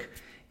of the work,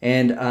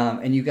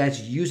 and you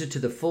guys use it to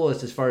the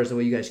fullest as far as the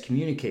way you guys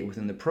communicate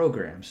within the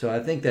program. So I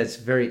think that's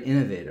very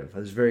innovative.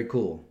 That's very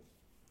cool.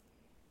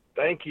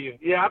 Thank you.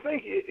 Yeah, I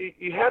think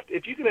you have to,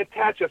 if you can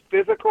attach a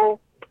physical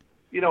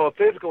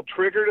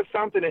trigger to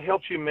something, it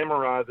helps you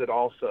memorize it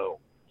also.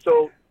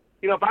 So,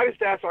 if I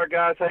just ask our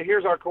guys, hey,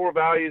 here's our core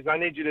values, I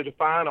need you to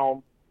define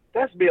them,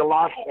 that's be a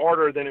lot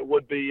harder than it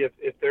would be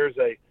if there's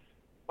a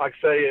like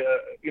say,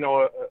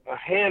 a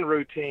hand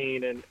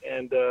routine, it's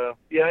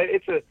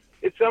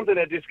something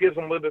that just gives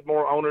them a little bit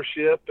more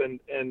ownership,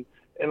 and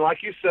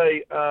like you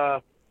say,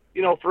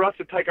 for us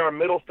to take our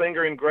middle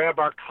finger and grab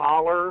our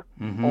collar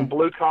on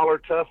Blue Collar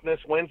Toughness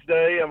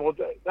Wednesday, and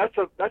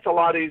that's a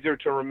lot easier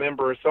to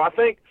remember. So I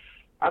think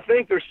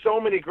there's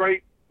so many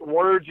great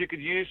words you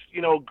could use.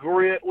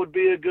 Grit would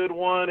be a good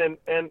one,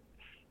 and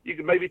you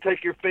could maybe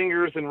take your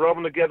fingers and rub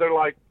them together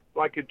like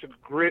it's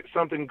grit,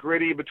 something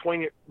gritty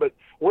between you. But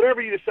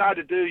whatever you decide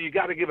to do, you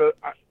got to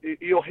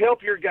you'll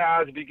help your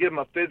guys if you give them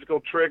a physical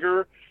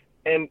trigger.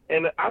 And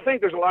I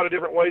think there's a lot of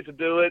different ways to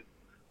do it,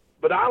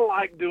 but I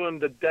like doing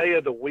the day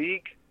of the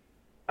week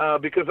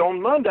because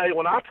on Monday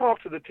when I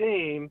talk to the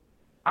team,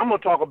 I'm going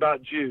to talk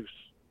about juice.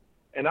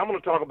 And I'm going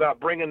to talk about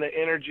bringing the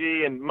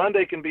energy, and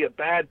Monday can be a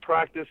bad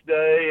practice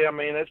day. I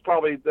mean, it's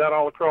probably that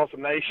all across the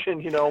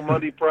nation,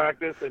 Monday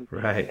practice. And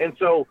right. And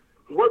so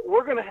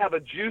we're going to have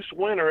a juice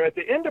winner. At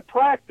the end of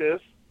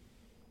practice,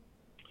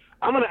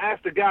 I'm going to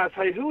ask the guys,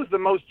 hey, who is the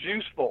most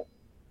juiceful?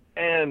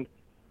 And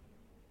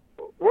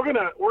we're going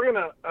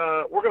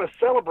to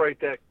celebrate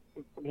that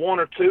one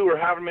or two or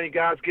however many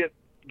guys get.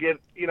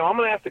 I'm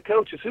going to ask the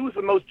coaches, who was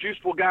the most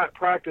juiceful guy at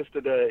practice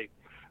today?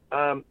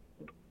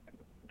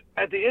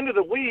 At the end of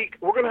the week,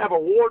 we're going to have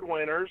award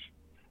winners,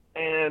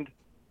 and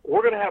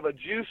we're going to have a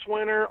juice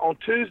winner. On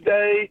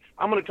Tuesday,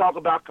 I'm going to talk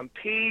about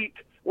compete.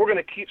 We're going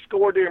to keep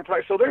score during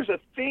practice. So there's a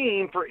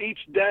theme for each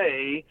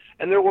day,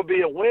 and there will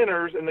be a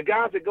winners. And the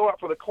guys that go out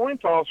for the coin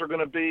toss are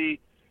going to be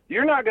 –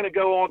 you're not going to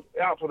go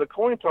out for the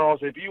coin toss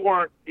if you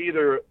weren't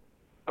either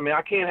 – I mean,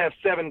 I can't have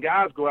 7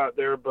 guys go out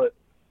there, but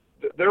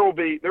there will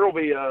be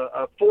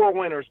a 4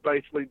 winners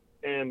basically,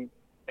 and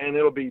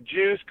it'll be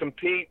juice,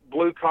 compete,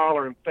 blue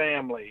collar, and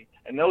family.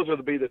 And those will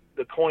be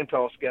the coin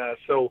toss guys.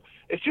 So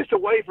it's just a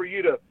way for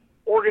you to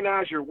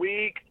organize your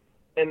week.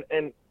 And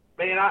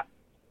man,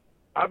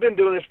 I've been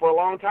doing this for a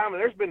long time, and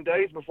there's been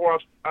days before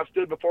I've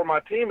stood before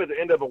my team at the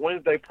end of a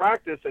Wednesday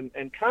practice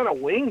and kind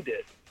of winged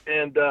it.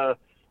 And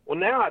well,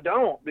 now I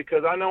don't,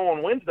 because I know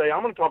on Wednesday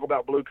I'm going to talk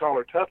about blue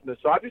collar toughness.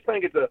 So I just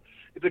think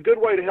it's a good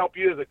way to help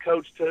you as a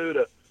coach too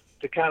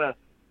to kind of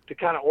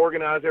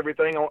organize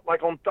everything.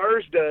 Like on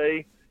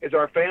Thursday is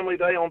our family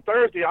day. On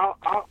Thursday I'll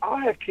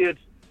have kids.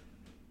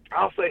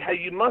 I'll say, hey,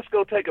 you must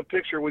go take a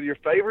picture with your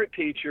favorite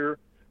teacher,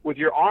 with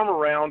your arm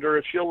around her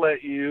if she'll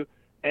let you,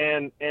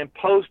 and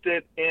post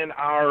it in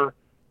our.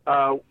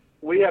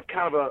 We have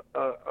kind of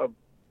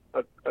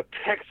a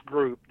text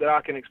group that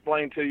I can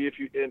explain to you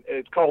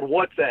it's called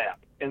WhatsApp,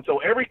 and so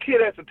every kid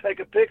has to take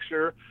a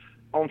picture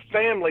on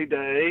Family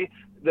Day.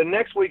 The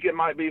next week it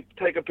might be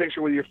take a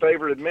picture with your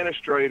favorite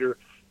administrator.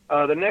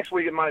 The next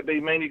week it might be,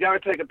 man, you got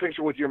to take a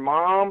picture with your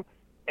mom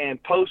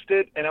and post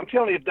it. And I'm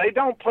telling you, if they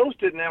don't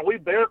post it now, we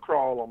bear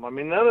crawl them. I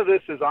mean, none of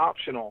this is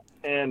optional.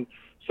 And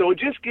so it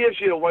just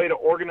gives you a way to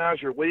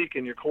organize your week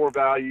and your core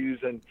values.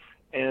 And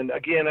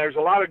again, there's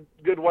a lot of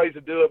good ways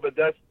to do it, but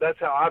that's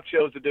how I've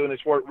chose to do it, and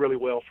it's worked really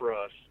well for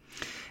us.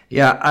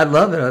 Yeah, I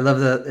love it. I love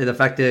the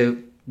fact that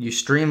you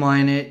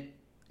streamline it,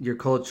 your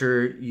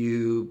culture,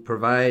 you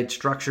provide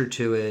structure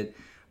to it,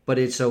 but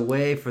it's a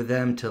way for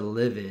them to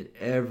live it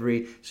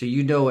every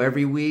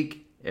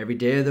week, every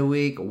day of the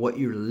week, what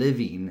you're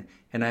living.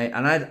 And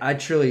I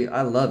truly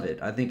love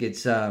it. I think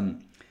it's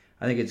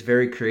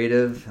very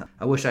creative.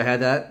 I wish I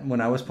had that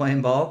when I was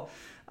playing ball,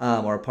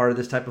 or a part of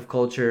this type of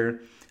culture.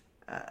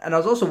 And I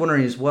was also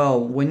wondering as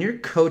well, when you're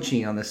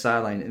coaching on the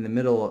sideline in the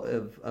middle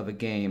of a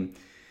game,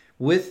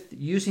 with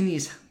using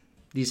these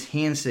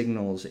hand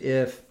signals,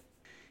 if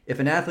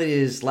an athlete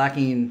is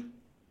lacking,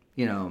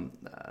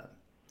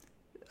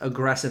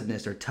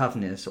 aggressiveness or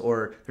toughness,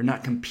 or they're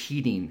not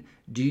competing,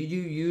 do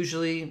you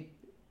usually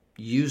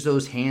use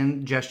those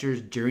hand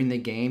gestures during the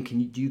game?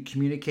 Do you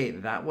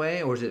communicate that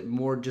way, or is it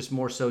more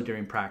so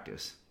during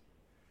practice?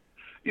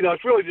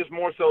 It's really just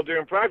more so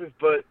during practice,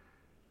 but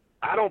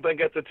I don't think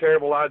that's a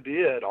terrible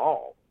idea at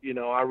all.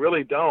 I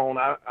really don't.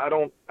 I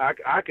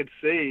could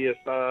see if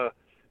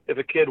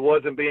a kid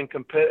wasn't being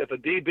if a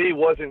DB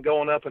wasn't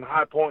going up and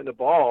high pointing the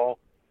ball,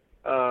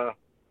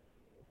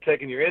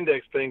 taking your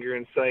index finger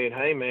and saying,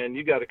 hey man,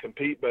 you got to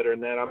compete better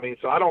than that. I mean,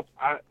 so I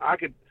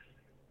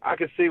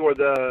could see where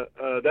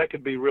that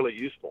could be really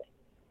useful.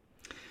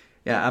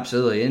 Yeah,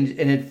 absolutely.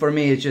 And for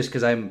me, it's just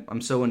because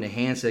I'm so into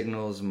hand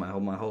signals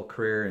my whole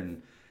career,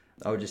 and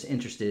I was just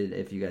interested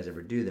if you guys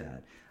ever do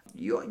that.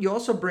 You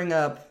also bring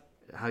up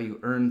how you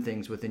earn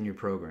things within your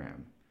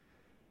program.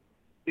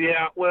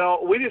 Yeah,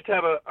 well, we just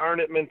have a earn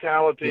it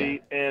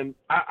mentality, yeah. And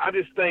I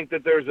just think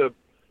that there's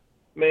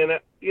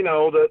that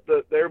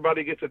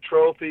everybody gets a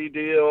trophy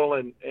deal,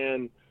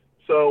 and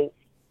so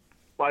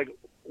like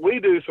we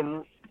do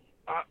some.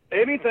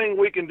 Anything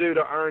we can do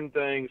to earn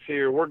things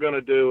here, we're going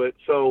to do it.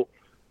 So,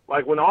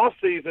 like when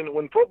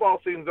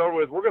football season's over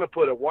with, we're going to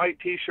put a white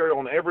T-shirt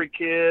on every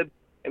kid,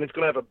 and it's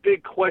going to have a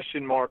big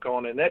question mark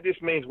on it. And that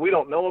just means we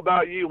don't know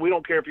about you. We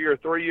don't care if you're a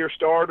 3-year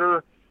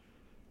starter,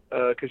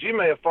 because you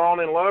may have fallen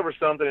in love or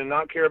something and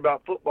not care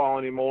about football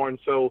anymore. And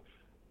so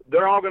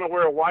they're all going to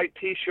wear a white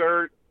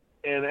T-shirt,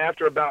 and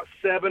after about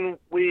 7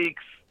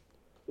 weeks,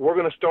 we're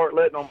going to start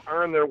letting them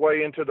earn their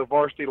way into the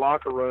varsity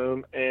locker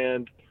room.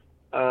 And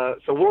so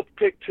we'll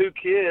pick 2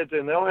 kids,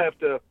 and they'll have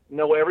to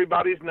know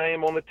everybody's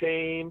name on the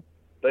team.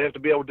 They have to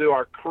be able to do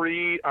our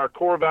creed, our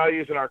core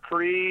values, and our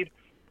creed.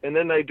 And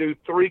then they do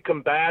 3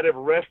 combative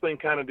wrestling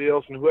kind of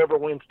deals, and whoever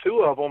wins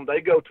 2 of them,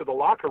 they go to the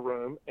locker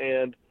room.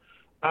 And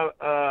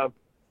the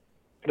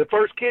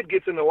first kid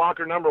gets into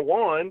locker number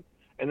 1,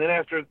 and then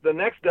after the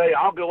next day,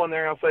 I'll go in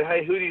there and I'll say,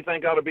 hey, who do you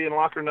think ought to be in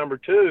locker number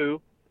 2?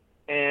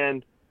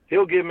 And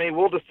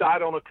we'll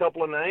decide on a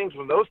couple of names.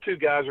 When those 2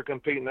 guys are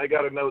competing, they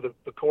got to know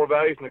the core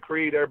values and the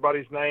creed,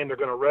 everybody's name. They're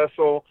going to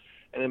wrestle.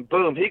 And then,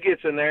 boom, he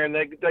gets in there, and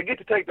they get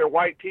to take their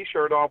white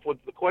T-shirt off with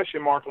the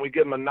question mark, and we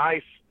give them a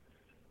nice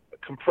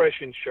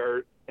compression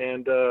shirt.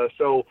 And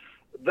so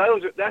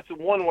that's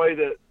one way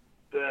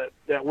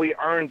that we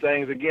earn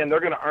things. Again, they're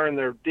going to earn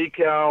their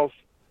decals.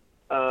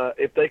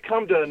 If they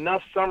come to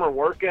enough summer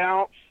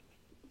workouts,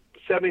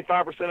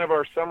 75% of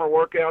our summer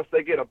workouts,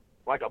 they get a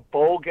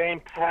bowl game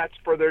patch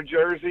for their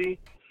jersey,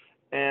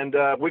 and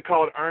we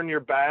call it Earn Your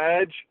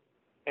Badge.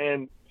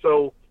 And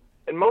so,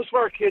 and most of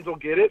our kids will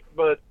get it,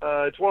 but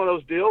it's one of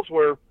those deals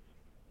where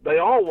they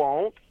all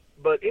won't.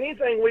 But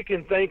anything we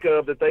can think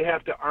of that they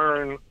have to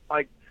earn,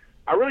 like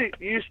I really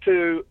used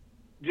to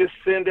just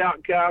send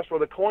out guys for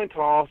the coin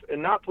toss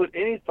and not put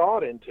any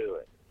thought into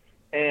it.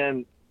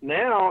 And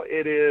now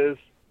it is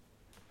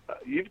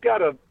you've got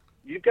to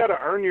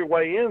earn your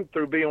way in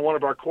through being one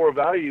of our core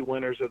value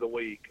winners of the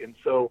week. And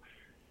so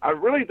I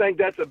really think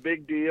that's a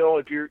big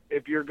deal.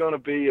 If you're going to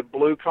be a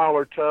blue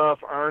collar, tough,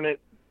 earn it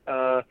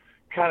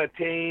kind of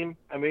team.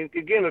 I mean,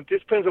 again, it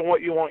just depends on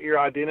what you want your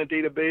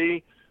identity to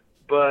be.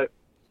 But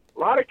a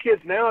lot of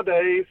kids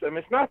nowadays, I mean,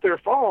 it's not their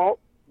fault,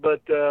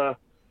 but they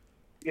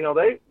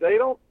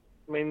don't.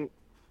 I mean,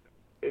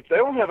 if they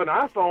don't have an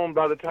iPhone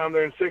by the time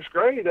they're in 6th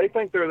grade, they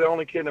think they're the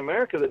only kid in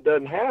America that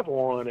doesn't have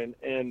one.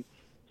 And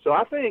so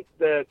I think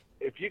that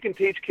if you can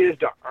teach kids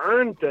to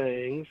earn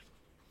things,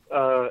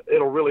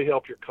 it'll really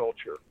help your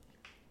culture.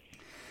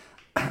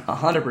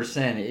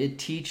 100%. It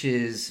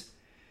teaches,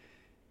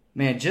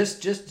 man,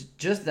 just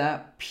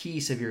that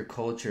piece of your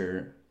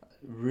culture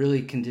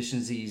really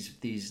conditions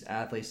these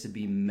athletes to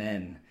be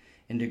men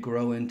and to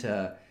grow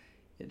into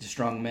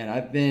strong men.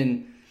 I've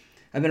been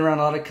around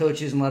a lot of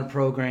coaches and a lot of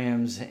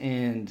programs,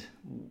 and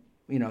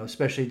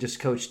especially just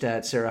coached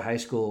at Sarah High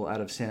School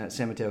out of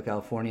San Mateo,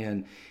 California,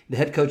 and the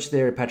head coach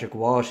there, Patrick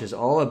Walsh, is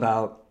all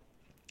about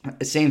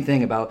the same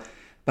thing about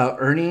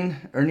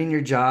earning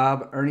your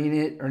job, earning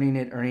it,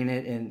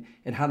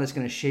 and how that's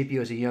going to shape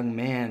you as a young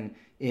man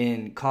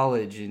in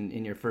college and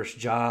in your first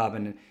job,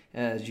 and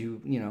as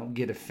you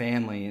get a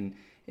family, and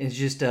it's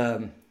just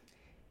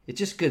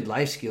good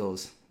life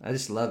skills. I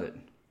just love it.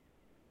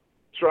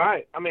 That's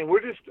right. I mean,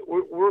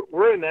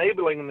 we're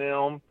enabling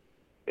them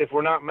if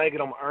we're not making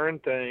them earn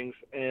things,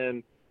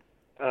 and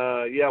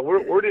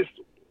we're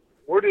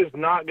just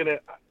not gonna.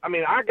 I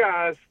mean, our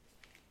guys,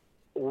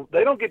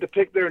 they don't get to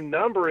pick their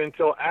number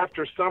until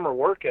after summer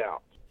workouts.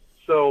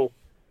 So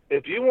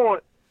if you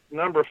want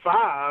number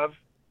 5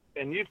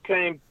 and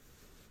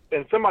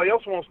and somebody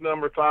else wants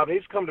number 5,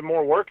 he's come to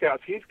more workouts,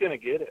 he's going to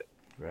get it.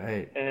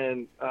 Right.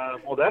 And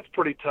that's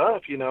pretty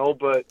tough,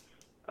 but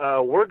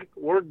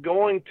we're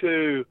going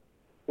to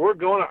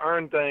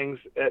earn things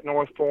at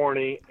North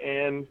Forney,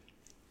 and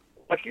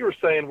like you were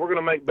saying, we're going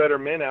to make better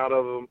men out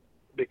of them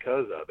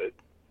because of it.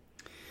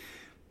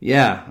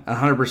 Yeah,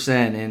 100%.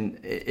 And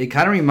it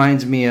kind of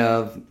reminds me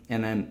of,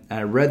 and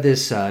I read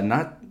this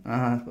not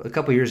a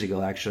couple years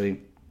ago,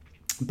 actually,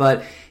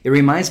 but it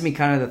reminds me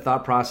kind of the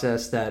thought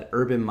process that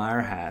Urban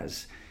Meyer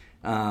has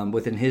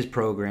within his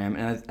program.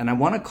 And I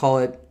want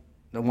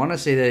to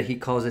say that he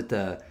calls it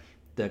the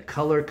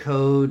color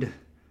code.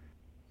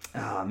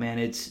 Oh, man,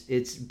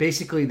 it's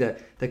basically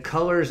the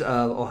colors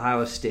of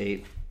Ohio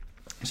State.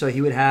 So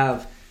he would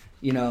have,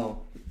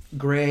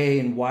 gray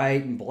and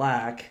white and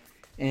black,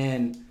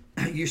 and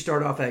you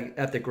start off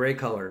at the gray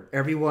color.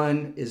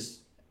 Everyone is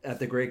at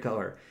the gray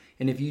color.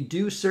 And if you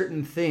do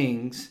certain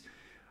things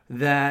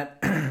that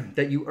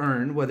you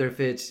earn, whether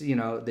if it's, the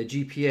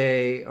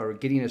GPA or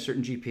getting a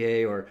certain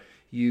GPA, or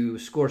you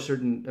score a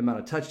certain amount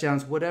of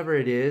touchdowns, whatever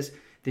it is,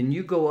 then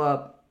you go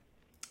up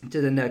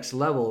to the next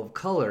level of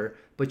color,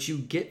 but you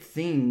get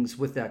things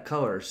with that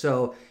color.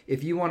 So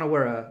if you want to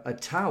wear a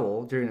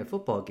towel during a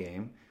football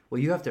game, well,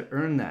 you have to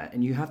earn that,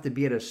 and you have to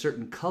be at a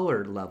certain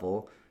color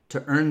level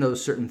to earn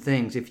those certain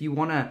things. If you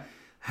want to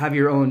have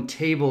your own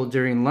table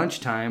during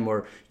lunchtime,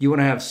 or you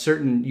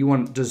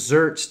want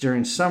desserts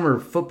during summer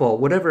football,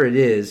 whatever it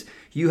is,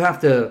 you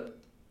have to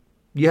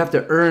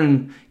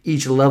earn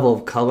each level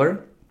of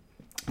color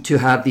to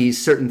have these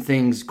certain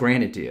things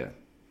granted to you.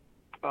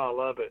 Oh, I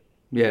love it.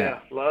 Yeah,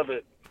 love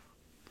it.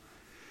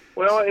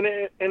 Well,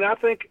 and I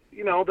think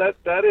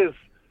that is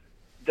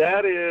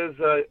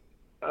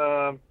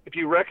if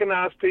you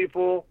recognize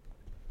people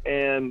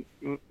and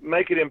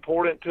make it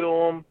important to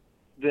them,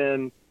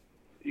 then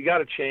you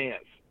got a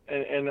chance.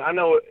 And I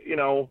know,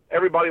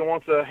 everybody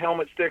wants a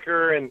helmet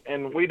sticker,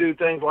 and we do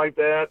things like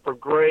that for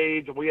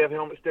grades. We have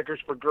helmet stickers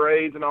for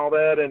grades and all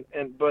that.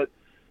 But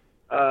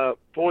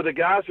For the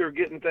guys who are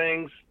getting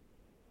things,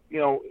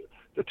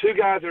 the two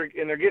guys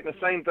and they're getting the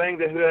same thing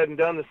that who hadn't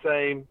done the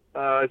same,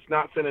 it's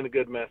not sending a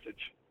good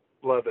message.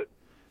 Love it.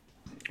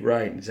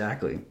 Right,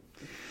 exactly.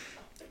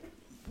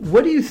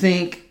 What do you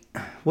think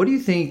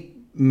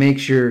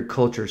makes your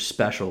culture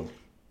special?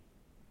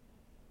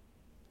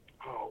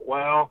 Oh,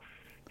 well,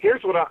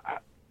 here's what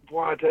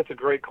boy, that's a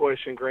great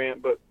question,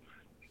 Grant, but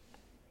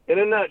in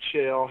a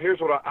nutshell, here's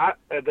what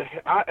as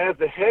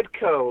the head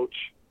coach,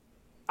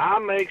 I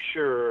make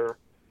sure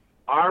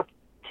our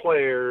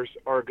players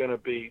are going to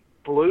be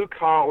blue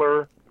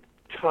collar,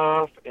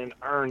 tough, and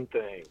earn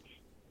things.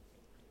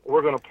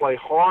 We're going to play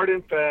hard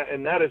and fast,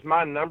 and that is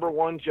my number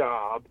one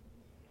job.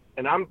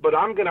 But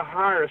I'm going to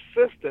hire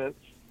assistants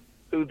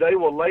who they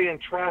will lay in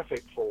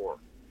traffic for.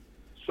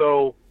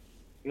 So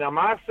now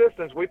my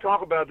assistants, we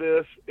talk about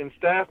this in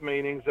staff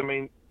meetings. I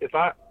mean,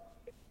 the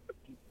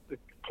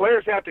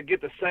players have to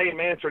get the same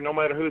answer no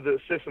matter who the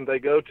assistant they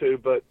go to.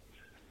 But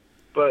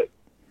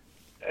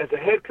as a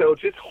head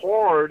coach, it's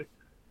hard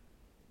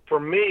for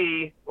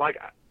me. Like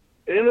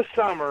in the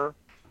summer,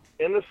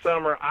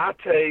 I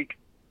take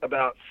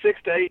about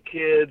 6 to 8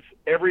 kids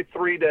every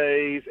 3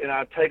 days, and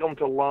I take them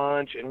to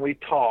lunch, and we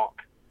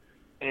talk.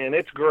 And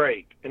it's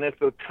great. And it's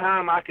the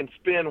time I can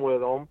spend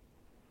with them.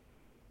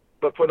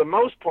 But for the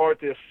most part,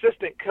 the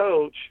assistant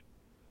coach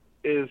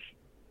is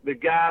the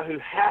guy who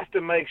has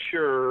to make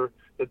sure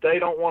that they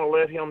don't want to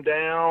let him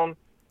down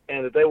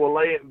and that they will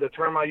the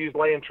term I use,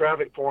 lay in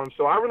traffic for him.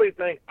 So I really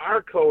think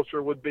our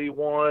culture would be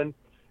one.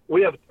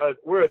 We're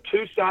a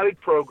two-sided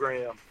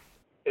program,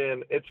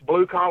 and it's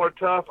blue-collar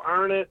tough,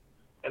 earn it,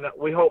 and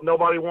we hope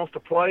nobody wants to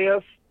play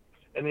us.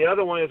 And the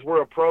other one is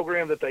we're a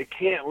program that they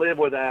can't live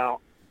without.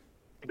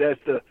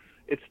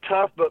 It's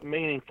tough but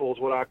meaningful is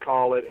what I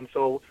call it. And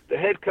so the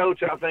head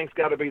coach, I think, has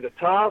got to be the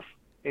tough,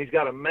 and he's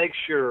got to make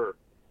sure.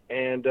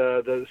 And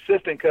the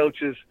assistant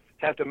coaches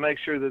have to make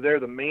sure that they're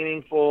the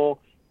meaningful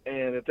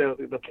and that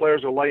the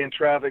players are laying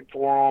traffic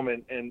for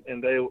them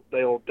and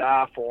they'll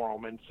die for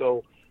them. And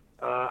so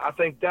I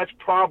think that's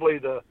probably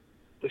the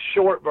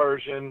short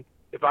version.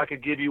 If I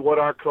could give you what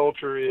our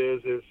culture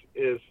is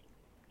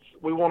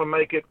we want to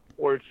make it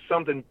where it's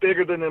something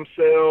bigger than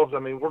themselves. I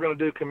mean, we're going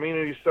to do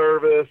community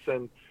service,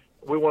 and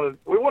we want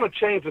to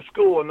change the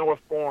school in North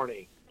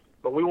Forney,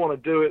 but we want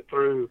to do it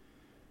through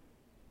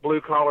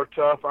blue collar,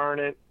 tough, earn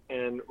it,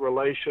 and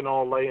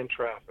relational, lay in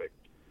traffic.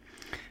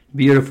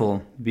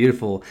 Beautiful,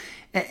 beautiful.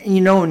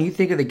 And, when you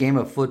think of the game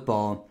of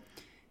football,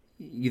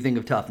 you think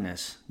of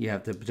toughness. You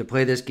have to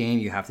play this game.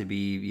 You have to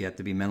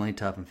be mentally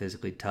tough and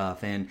physically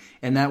tough, and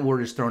that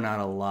word is thrown out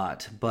a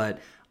lot. But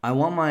I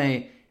want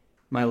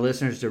my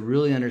listeners to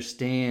really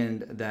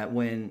understand that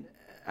when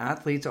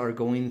athletes are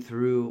going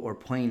through or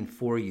playing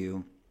for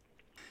you,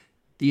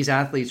 these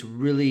athletes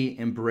really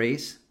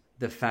embrace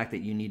the fact that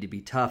you need to be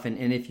tough.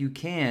 And if you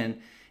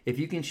can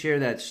share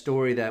that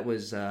story that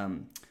was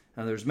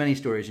there's many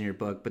stories in your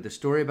book, but the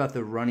story about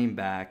the running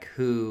back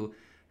who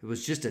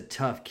was just a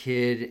tough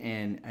kid,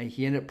 and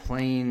he ended up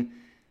playing,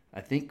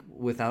 I think,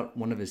 without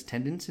one of his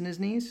tendons in his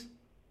knees.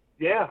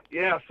 Yeah.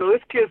 So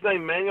this kid's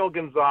named Manuel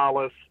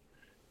Gonzalez,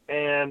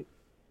 and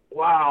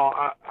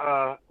wow,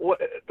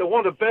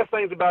 one of the best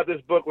things about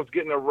this book was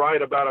getting to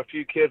write about a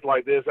few kids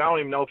like this. I don't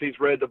even know if he's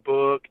read the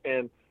book,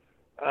 and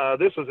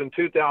this was in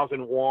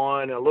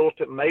 2001, a little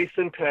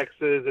Mason,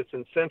 Texas. It's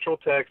in Central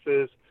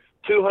Texas,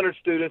 200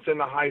 students in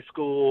the high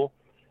school,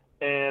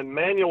 and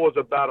Manuel was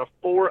about a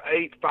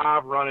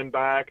 4.85 running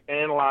back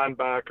and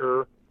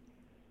linebacker.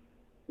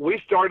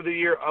 We started the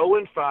year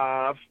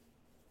 0-5.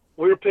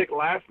 We were picked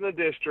last in the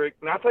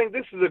district, and I think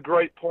this is a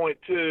great point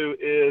too,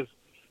 is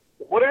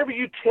whatever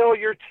you tell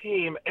your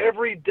team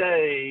every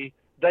day,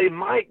 they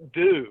might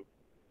do.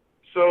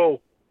 So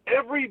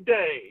every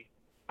day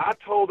I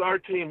told our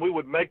team we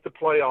would make the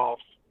playoffs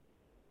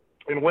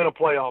and win a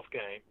playoff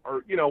game,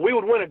 or, we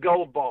would win a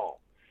gold ball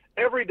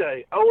every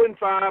day,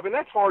 0-5, and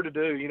that's hard to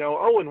do,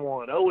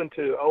 0-1,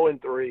 0-2,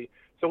 0-3.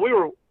 So we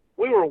were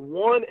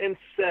 1-7,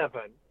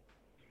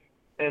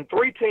 and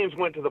 3 teams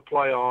went to the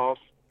playoffs,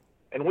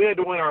 and we had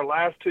to win our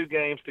last 2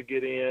 games to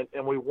get in,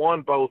 and we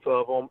won both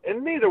of them.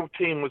 And neither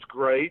team was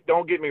great,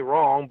 don't get me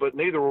wrong, but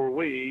neither were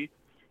we.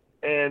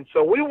 And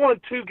so we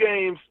won 2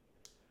 games,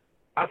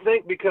 I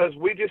think, because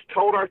we just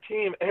told our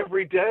team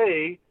every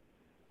day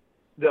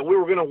that we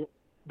were going to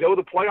go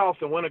to the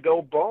playoffs and win a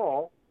gold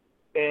ball.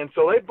 And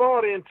so they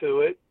bought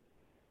into it.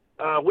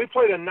 We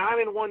played a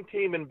 9-1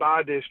 team in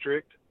by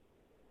district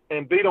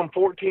and beat them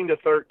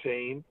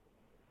 14-13.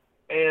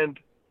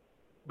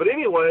 But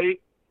anyway,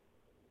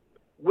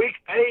 week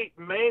 8,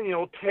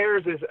 Manuel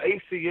tears his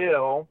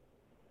ACL,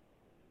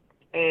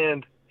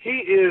 and he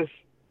is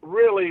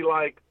really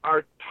like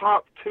our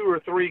top 2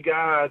 or 3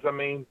 guys. I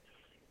mean,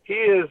 he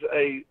is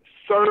a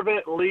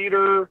servant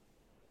leader,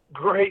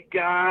 great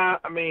guy.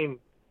 I mean,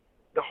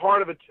 the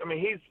heart of it. I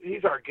mean,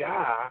 he's our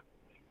guy.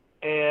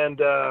 And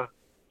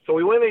so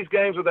we win these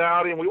games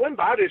without him. We win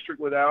by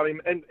district without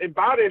him. And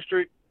by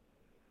district,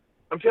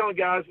 I'm telling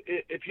you guys,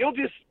 if you'll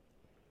just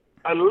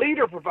 – a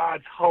leader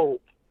provides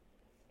hope.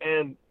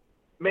 And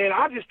man,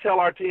 I just tell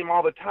our team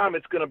all the time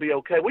it's going to be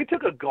okay. We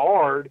took a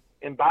guard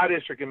in by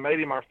district and made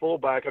him our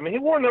fullback. I mean, he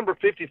wore number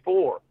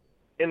 54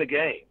 in the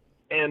game,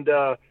 and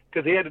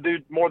because he had to do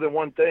more than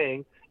one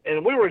thing,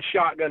 and we were in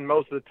shotgun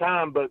most of the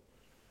time. But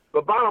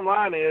bottom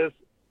line is,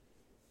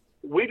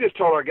 we just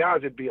told our guys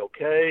it'd be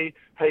okay.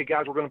 Hey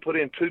guys, we're going to put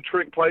in 2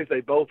 trick plays.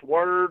 They both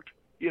worked,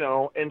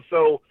 And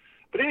so,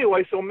 but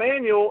anyway, so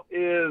Manuel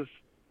is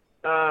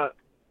the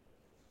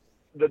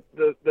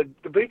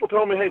people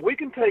told me, hey, we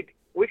can take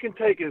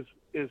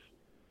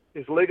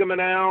his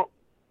ligament out,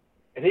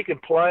 and he can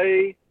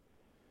play,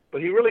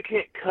 but he really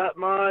can't cut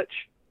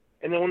much.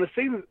 And then when the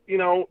season,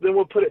 then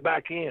we'll put it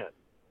back in.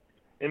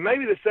 And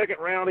maybe the second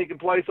round he can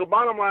play. So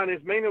bottom line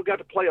is, Manuel got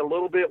to play a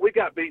little bit. We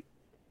got beat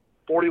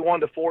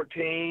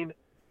 41-14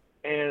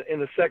 and in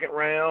the second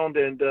round.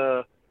 And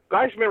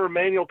I just remember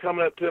Manuel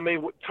coming up to me.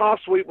 Toss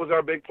sweep was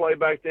our big play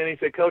back then. He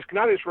said, Coach, can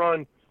I just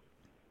run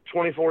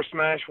 24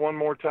 smash one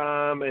more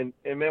time? And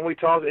then we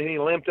tossed it, and he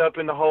limped up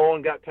in the hole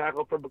and got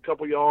tackled for a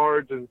couple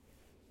yards.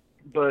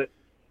 But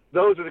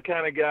those are the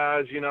kind of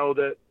guys,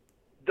 that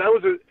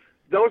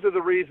those are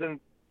the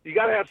reasons you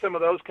got to have some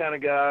of those kind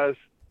of guys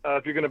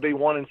if you're going to be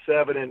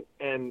 1-7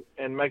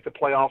 and make the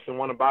playoffs and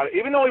win about it.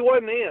 Even though he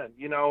wasn't in,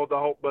 the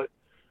whole. But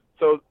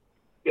so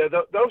yeah,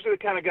 those are the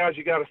kind of guys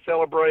you got to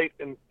celebrate,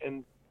 and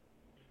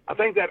I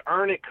think that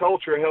earn it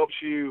culture helps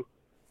you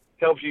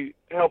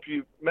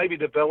maybe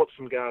develop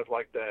some guys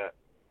like that.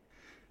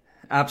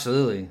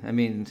 Absolutely. I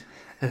mean,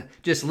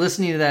 just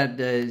listening to that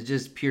is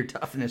just pure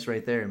toughness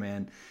right there,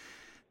 man.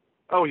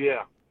 Oh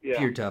yeah.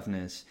 Pure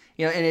toughness.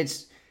 And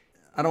it's,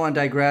 I don't want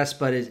to digress,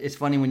 but it's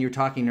funny when you were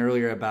talking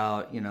earlier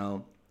about,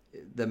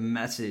 the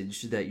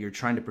message that you're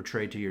trying to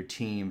portray to your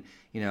team,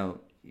 you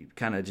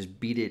kind of just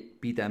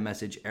beat that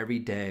message every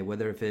day,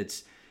 whether if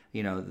it's,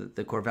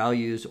 the core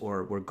values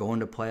or we're going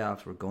to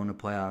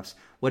playoffs,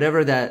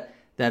 whatever that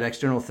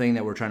external thing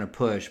that we're trying to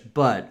push.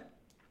 But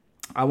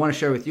I want to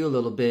share with you a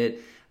little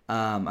bit.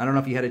 I don't know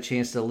if you had a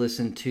chance to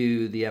listen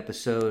to the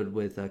episode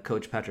with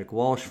Coach Patrick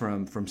Walsh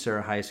from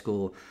Sarah High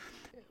School.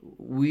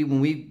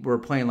 When we were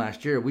playing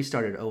last year, we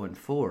started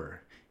 0-4,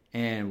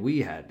 and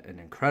we had an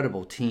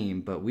incredible team,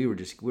 but we were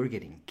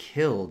getting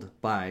killed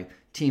by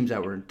teams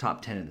that were in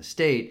top 10 in the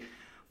state.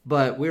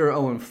 But we were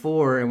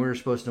 0-4, and we were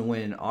supposed to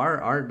win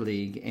our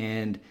league,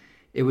 and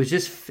it was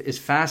it's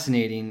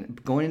fascinating.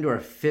 Going into our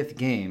 5th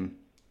game,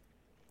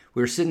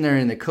 we were sitting there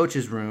in the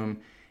coach's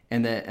room,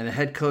 and the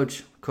head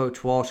coach,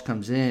 Coach Walsh,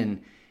 comes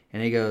in,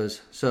 and he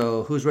goes,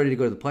 "So who's ready to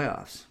go to the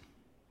playoffs?"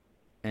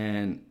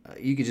 And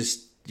you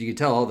could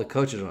tell all the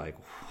coaches are like,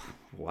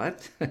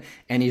 "What?"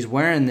 And he's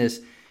wearing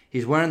this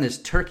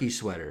turkey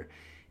sweater,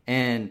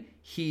 and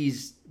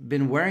he's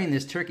been wearing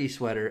this turkey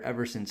sweater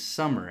ever since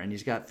summer, and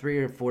he's got 3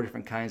 or 4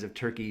 different kinds of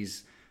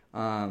turkeys,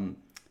 the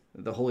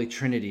Holy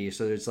Trinity.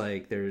 So there's I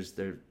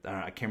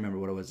can't remember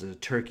what it was. There's a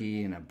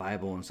turkey and a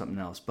Bible and something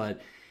else,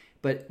 but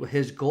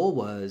his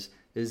goal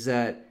is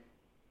that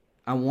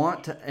I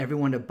want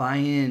everyone to buy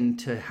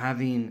into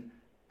having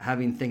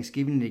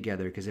Thanksgiving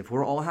together, because if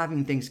we're all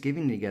having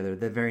Thanksgiving together,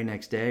 the very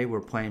next day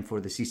we're playing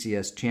for the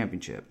CCS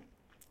championship.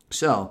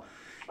 So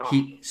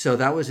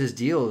that was his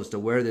deal, is to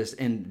wear this.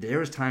 And there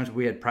was times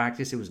we had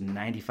practice, it was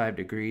 95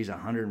 degrees,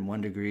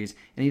 101 degrees,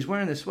 and he's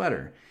wearing the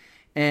sweater.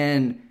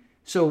 And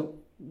so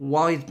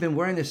while he's been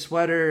wearing this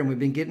sweater and we've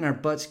been getting our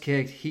butts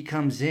kicked, he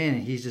comes in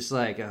and he's just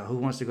like, who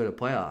wants to go to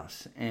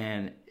playoffs?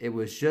 And it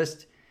was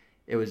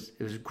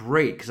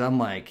great, because I'm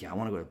like, yeah, I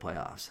want to go to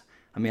playoffs.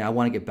 I mean, I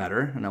want to get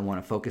better and I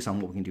want to focus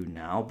on what we can do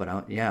now, but I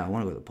want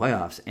to go to the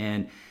playoffs.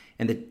 And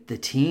the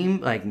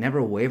team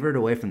never wavered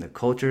away from the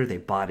culture. They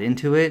bought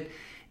into it,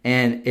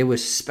 and it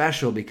was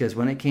special because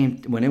when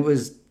it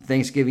was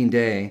Thanksgiving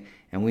Day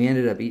and we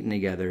ended up eating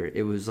together,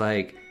 it was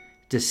like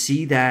to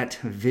see that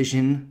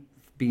vision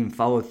being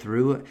followed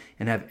through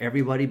and have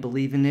everybody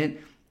believe in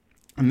it.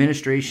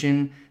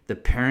 Administration, the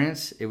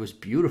parents, it was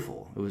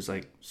beautiful. It was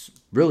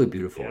really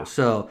beautiful. Yeah.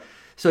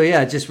 So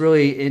yeah, just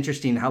really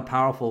interesting how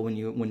powerful when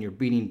you're not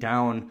beating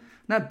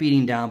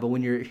down, but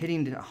when you're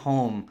hitting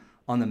home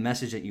on the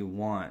message that you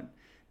want.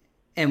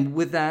 And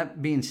with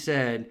that being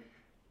said,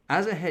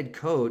 as a head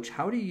coach,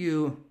 how do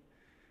you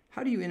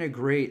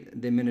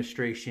integrate the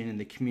administration and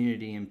the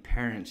community and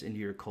parents into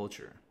your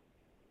culture?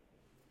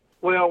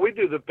 Well, we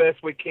do the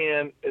best we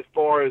can as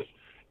far as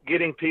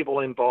getting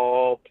people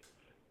involved.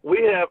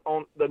 We have,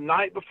 on the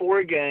night before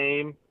a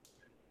game,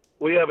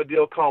 we have a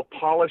deal called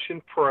Polish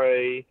and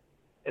Pray,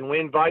 and we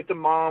invite the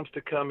moms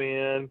to come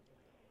in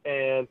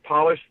and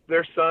polish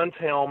their son's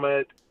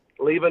helmet,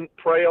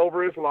 pray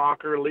over his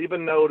locker, leave a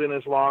note in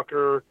his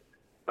locker.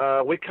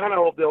 We kind of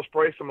hope they'll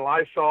spray some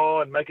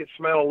Lysol and make it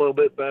smell a little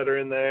bit better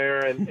in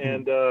there,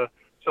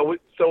 So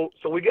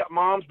we got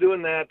moms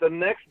doing that. The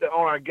next day,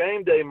 on our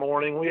game day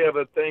morning, we have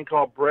a thing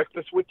called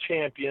Breakfast with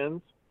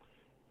Champions,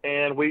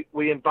 and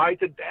we invite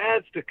the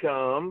dads to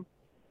come.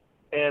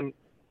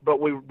 But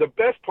the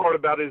best part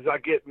about it is I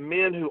get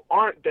men who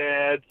aren't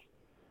dads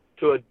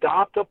to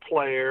adopt a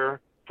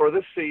player for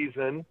the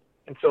season,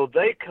 and so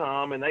they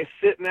come and they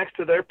sit next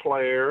to their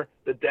player.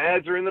 The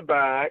dads are in the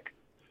back.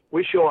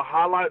 we show a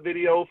highlight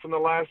video from the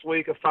last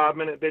week, a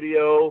 5-minute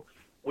video.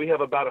 We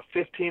have about a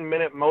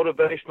 15-minute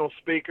motivational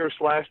speaker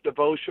 /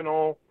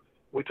 devotional.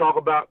 We talk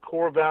about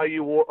core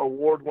value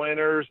award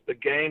winners, the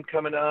game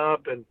coming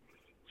up. And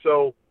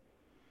so,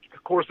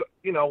 of course,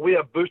 you know, we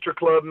have booster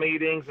club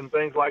meetings and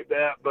things like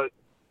that. But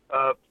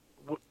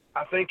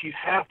I think you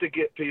have to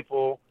get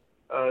people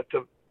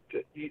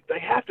they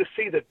have to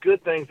see the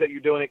good things that you're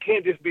doing. It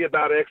can't just be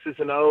about X's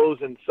and O's.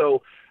 And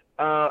so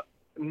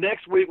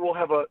next week we'll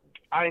have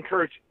I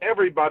encourage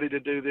everybody to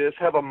do this,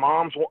 have a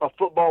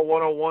football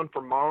 101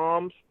 for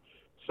moms.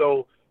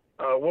 So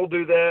we'll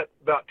do that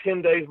about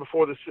 10 days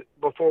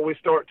before we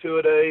start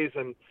two-a-days.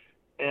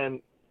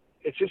 And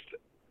it's just,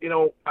 you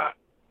know,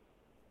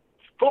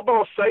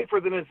 football's safer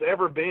than it's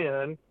ever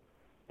been.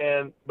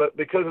 But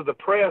because of the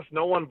press,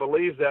 no one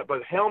believes that.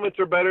 But helmets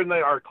are better than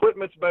our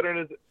equipment's better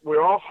than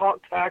we're all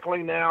hot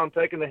tackling now and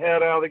taking the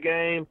head out of the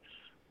game.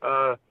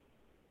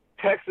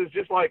 Texas,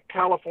 just like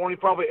California,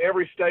 probably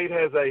every state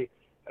has a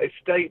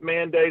state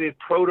mandated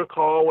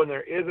protocol when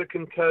there is a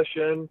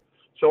concussion.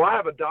 So I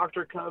have a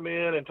doctor come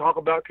in and talk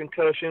about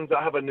concussions.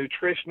 I have a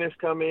nutritionist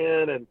come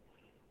in, and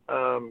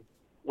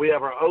we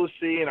have our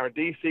OC and our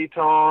DC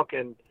talk,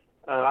 and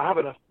I have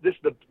this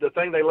is the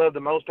thing they love the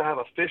most. I have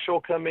official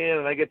come in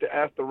and they get to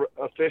ask the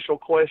official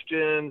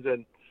questions,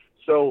 and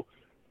so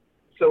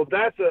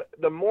that's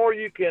the more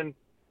you can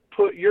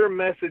put your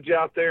message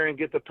out there and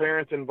get the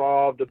parents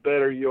involved, the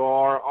better you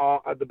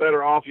are, the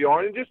better off you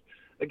are. And just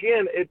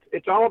again,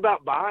 it's all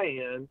about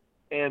buy-in,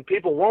 and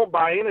people won't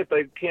buy in if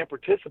they can't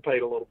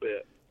participate a little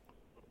bit.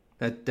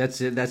 That's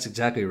it. That's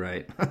exactly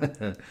right.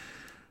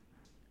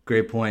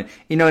 Great point.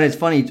 You know, and it's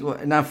funny,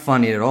 not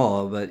funny at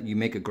all, but you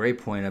make a great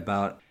point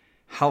about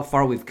how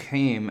far we've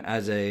came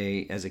as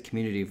a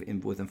community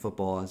within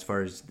football as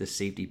far as the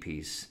safety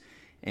piece.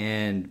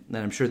 And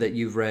I'm sure that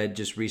you've read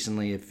just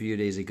recently, a few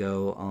days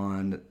ago,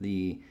 on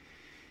the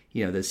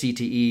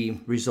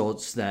CTE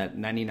results that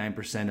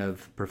 99%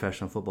 of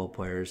professional football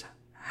players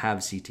have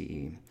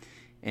CTE.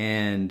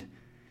 And,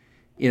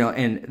 you know,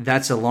 and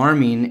that's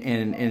alarming.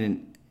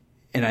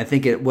 And I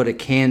think what it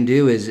can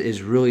do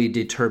is really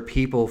deter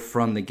people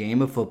from the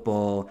game of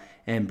football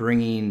and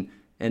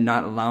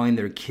not allowing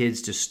their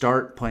kids to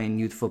start playing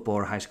youth football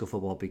or high school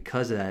football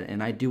because of that.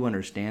 And I do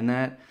understand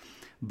that.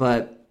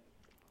 But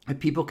if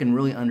people can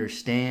really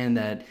understand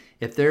that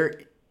if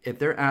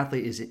their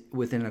athlete is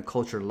within a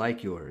culture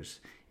like yours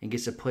and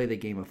gets to play the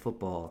game of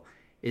football,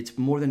 it's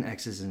more than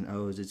X's and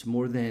O's. It's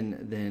more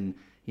than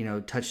you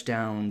know,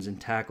 touchdowns and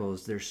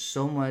tackles. There's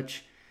so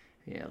much,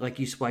 like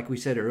we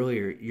said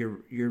earlier,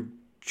 you're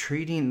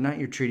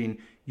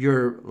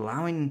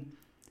allowing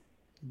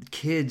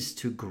kids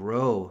to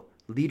grow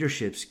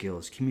leadership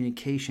skills,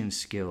 communication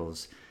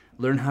skills,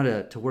 learn how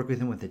to work with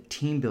them with the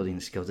team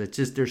building skills. It's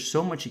just, there's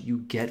so much that you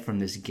get from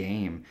this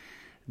game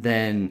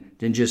than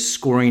just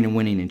scoring and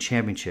winning in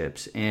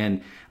championships.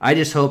 And I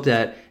just hope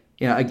that,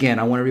 you know, again,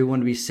 I want everyone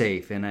to be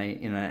safe, and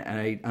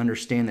I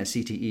understand that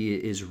CTE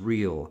is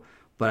real,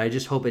 but I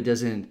just hope it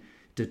doesn't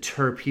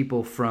deter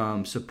people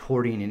from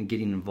supporting and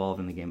getting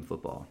involved in the game of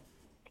football.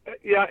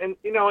 Yeah, and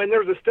you know, and there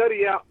was a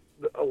study out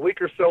a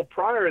week or so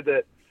prior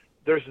that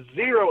there's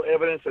zero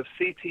evidence of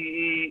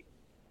CTE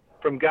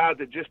from guys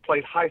that just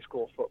played high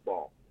school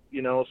football,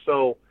 you know.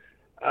 So,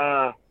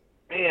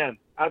 man,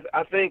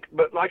 I think,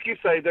 but like you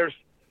say, there's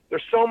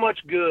so much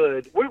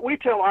good. We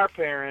tell our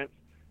parents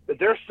that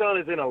their son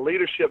is in a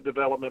leadership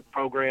development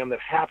program that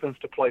happens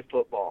to play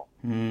football.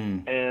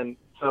 And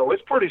so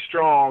it's pretty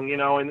strong, you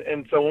know,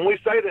 and so when we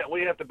say that,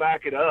 we have to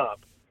back it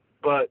up.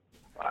 But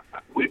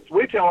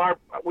we tell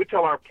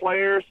our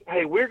players,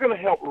 hey, we're going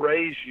to help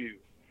raise you.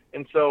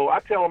 And so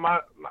I tell them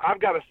I've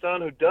got a son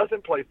who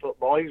doesn't play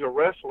football. He's a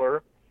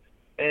wrestler.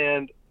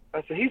 And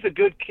I said, he's a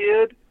good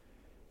kid.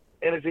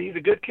 And I said, he's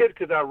a good kid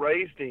because I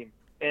raised him.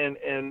 And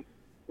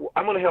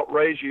I'm going to help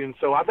raise you. And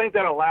so I think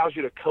that allows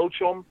you to coach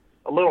them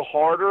a little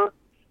harder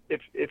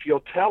if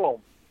you'll tell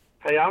them,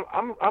 hey,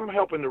 I'm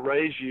helping to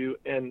raise you.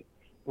 And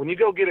when you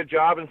go get a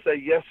job and say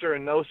yes, sir,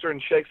 and no, sir,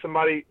 and shake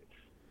somebody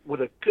with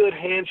a good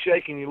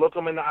handshake and you look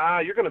them in the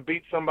eye, you're going to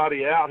beat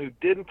somebody out who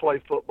didn't play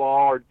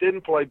football or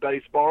didn't play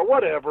baseball or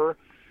whatever,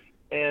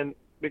 and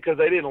because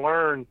they didn't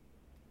learn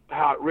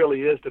how it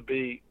really is to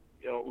be,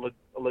 you know,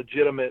 a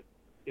legitimate,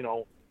 you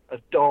know,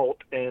 adult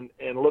and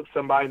look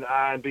somebody in the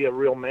eye and be a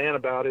real man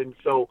about it. And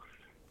so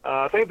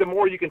I think the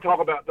more you can talk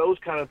about those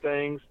kind of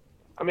things,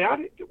 I mean,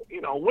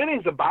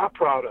 winning's a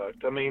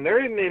byproduct. I mean, there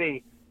isn't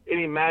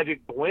any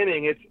magic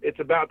winning. It's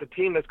about the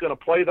team that's going to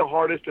play the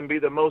hardest and be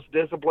the most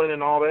disciplined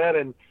and all that,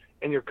 and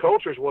your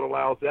culture is what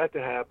allows that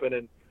to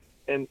happen.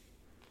 And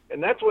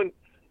that's when,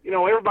 you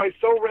know, everybody's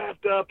so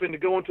wrapped up into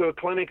going to a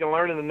clinic and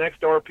learning the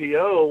next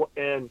RPO.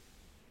 And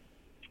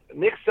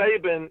Nick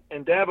Saban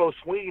and Dabo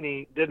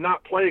Swinney did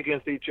not play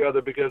against each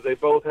other because they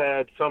both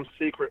had some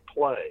secret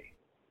play.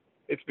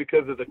 It's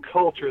because of the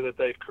culture that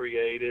they've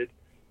created.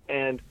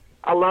 And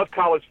I love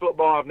college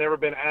football. I've never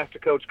been asked to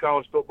coach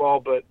college football,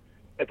 but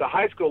at the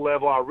high school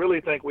level, I really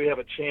think we have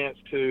a chance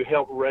to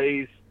help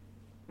raise.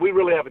 We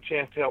really have a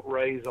chance to help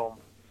raise them,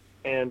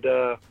 and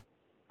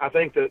I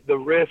think that the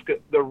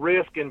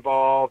risk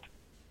involved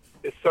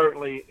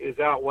is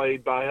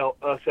outweighed by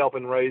us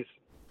helping raise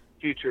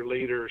future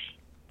leaders.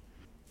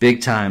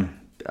 Big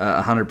time,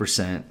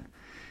 100%.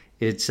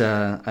 It's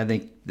I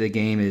think the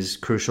game is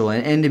crucial,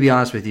 and to be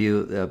honest with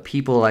you,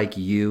 people like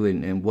you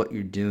and what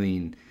you're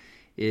doing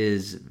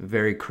is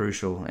very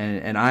crucial,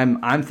 and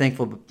I'm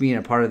thankful being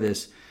a part of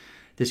this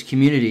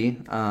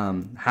community,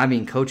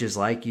 having coaches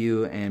like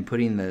you and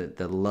putting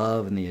the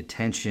love and the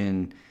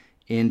attention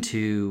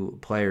into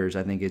players.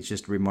 I think it's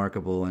just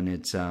remarkable, and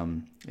it's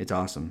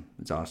awesome.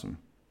 It's awesome.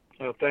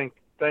 Well,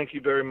 thank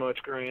you very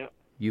much, Grant.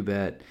 You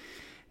bet.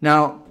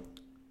 Now,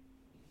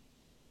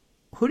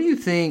 who do you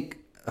think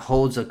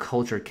holds a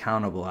culture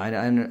accountable? I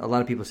a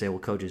lot of people say, well,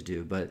 coaches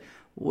do, but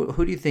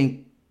who do you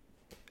think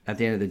at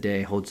the end of the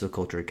day holds the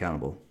culture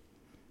accountable?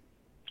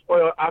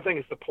 Well, I think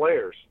it's the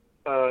players.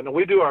 Now,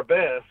 we do our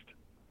best,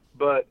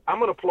 but I'm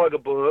going to plug a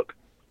book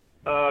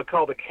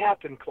called The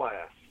Captain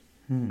Class.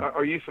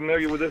 Are you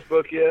familiar with this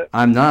book yet?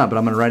 I'm not, but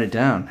I'm going to write it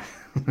down.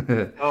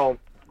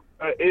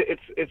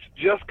 It's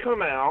just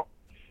come out,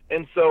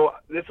 and so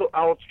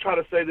I'll try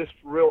to say this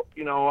real.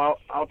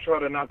 I'll try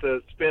to not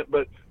to spin,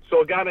 but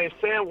so a guy named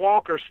Sam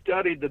Walker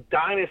studied the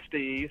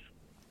dynasties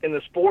in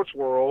the sports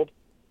world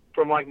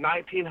from like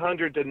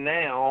 1900 to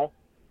now,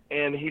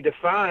 and he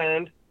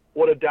defined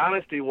what a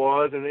dynasty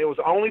was, and it was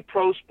only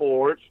pro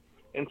sports.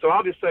 And so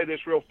I'll just say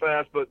this real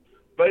fast, but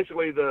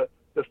basically the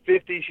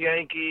 50s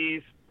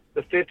Yankees,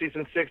 the 50s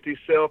and 60s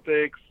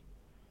Celtics,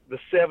 the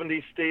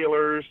 70s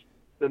Steelers,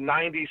 the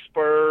 90s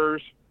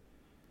Spurs.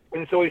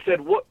 And so he said,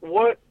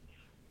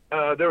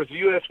 there was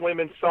U.S.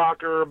 women's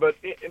soccer, but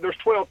there's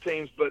 12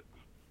 teams, but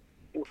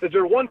is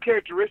there one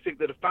characteristic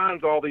that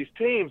defines all these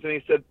teams? And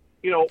he said,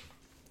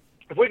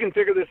 if we can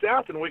figure this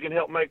out, then we can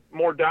help make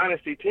more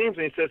dynasty teams.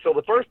 And he said, so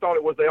the first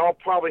thought was they all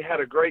probably had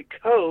a great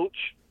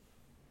coach.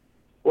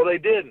 Well, they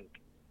didn't.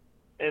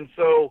 And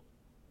so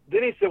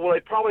then he said, well, they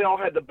probably all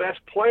had the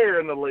best player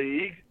in the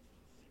league,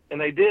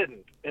 and they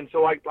didn't. And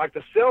so like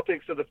the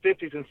Celtics of the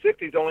 50s and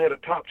 60s only had a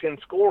top 10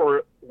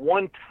 scorer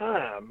one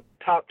time,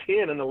 top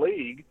 10 in the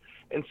league.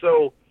 And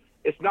so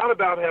it's not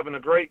about having a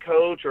great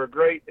coach or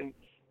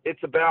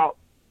it's about,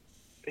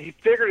 he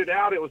figured it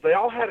out. It was, they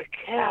all had a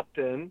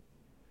captain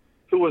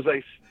who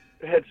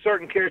had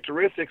certain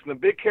characteristics, and the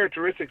big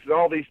characteristics that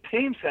all these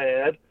teams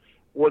had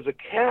was a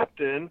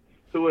captain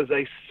who was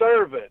a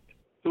servant,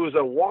 who was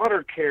a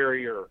water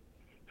carrier,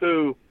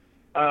 who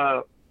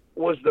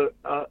was the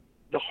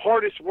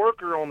hardest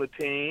worker on the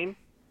team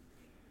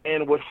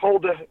and would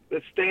hold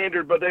the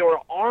standard, but they were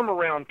an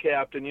arm-around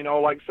captain,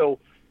 so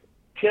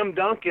Tim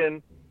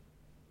Duncan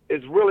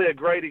is really a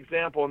great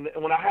example. And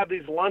when I have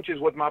these lunches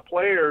with my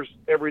players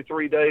every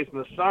 3 days in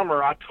the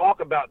summer, I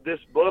talk about this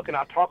book and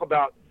I talk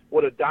about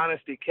what a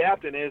dynasty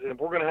captain is. And if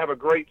we're going to have a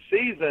great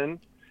season,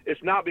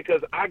 it's not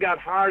because I got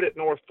hired at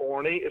North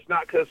Forney. It's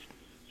not because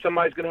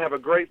somebody's going to have a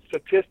great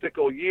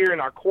statistical year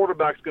and our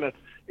quarterback's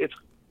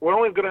we're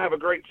only going to have a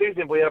great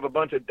season if we have a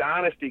bunch of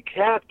dynasty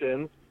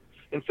captains.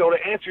 And so to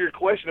answer your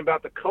question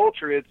about the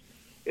culture,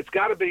 it's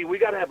got to be, we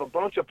got to have a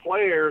bunch of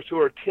players who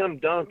are Tim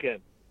Duncan,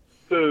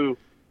 who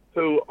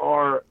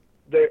are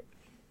there.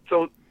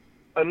 So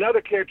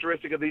another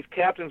characteristic of these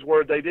captains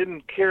were they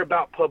didn't care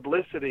about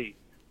publicity.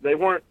 They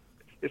weren't.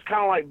 It's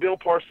kind of like Bill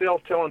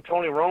Parcells telling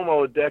Tony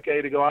Romo a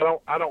decade ago,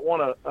 I don't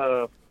want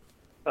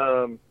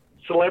a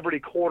celebrity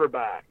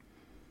quarterback.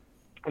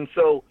 And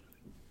so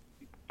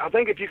I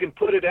think if you can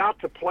put it out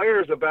to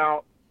players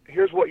about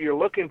here's what you're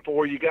looking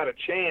for, you got a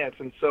chance.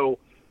 And so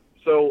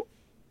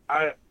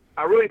I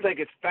really think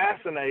it's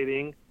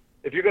fascinating.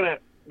 If you're going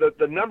to,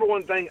 the number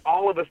one thing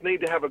all of us need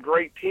to have a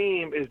great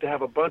team is to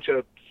have a bunch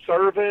of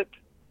servant,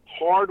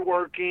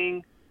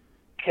 hardworking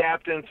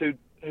captains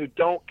who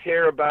don't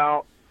care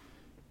about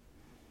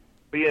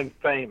being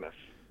famous,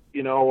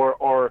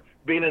 or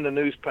being in the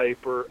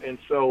newspaper. And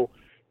so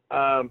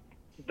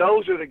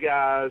those are the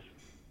guys.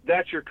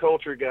 That's your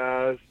culture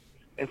guys.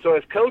 And so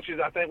as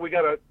coaches, I think we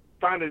got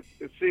to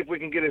see if we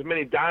can get as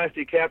many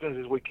dynasty captains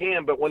as we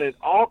can. But when it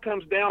all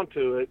comes down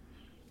to it,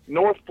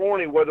 North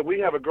Forney, whether we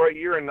have a great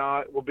year or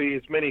not, will be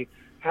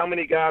how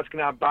many guys can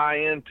I buy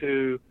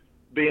into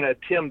being a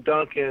Tim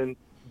Duncan,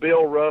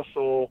 Bill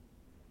Russell,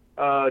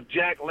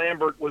 Jack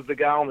Lambert was the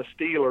guy on the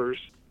Steelers.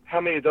 How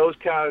many of those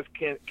guys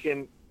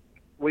can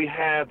we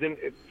have? Then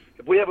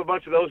if we have a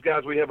bunch of those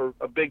guys, we have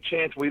a big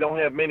chance. We don't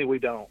have many, we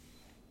don't.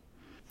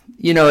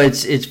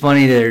 It's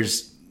funny.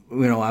 There's,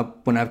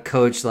 when I've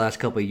coached the last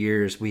couple of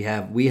years, we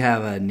have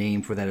a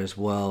name for that as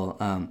well.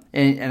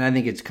 And I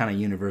think it's kind of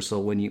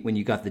universal when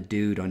you got the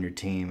dude on your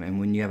team, and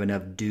when you have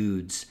enough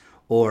dudes,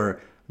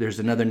 or there's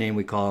another name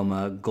we call him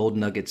a gold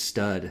nugget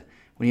stud.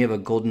 When you have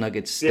a gold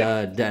nugget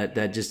stud,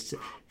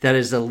 that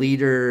is a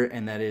leader,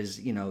 and that is,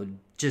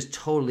 just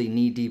totally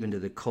knee deep into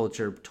the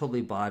culture,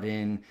 totally bought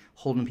in,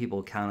 holding people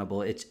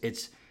accountable. It's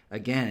one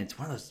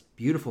of those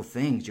beautiful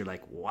things. You're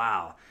like,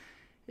 wow.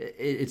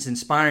 It's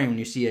inspiring when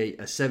you see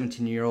a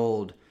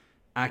 17-year-old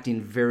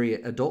acting very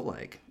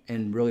adult-like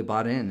and really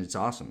bought in. It's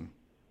awesome.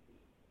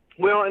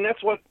 Well, and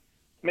that's what,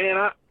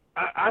 man,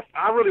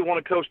 I really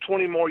want to coach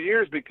 20 more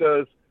years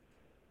because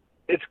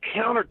it's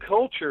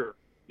counterculture.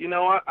 You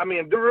know, I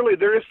mean,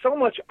 there is so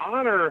much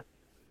honor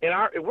in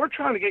we're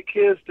trying to get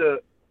kids to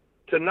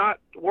not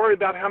worry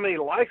about how many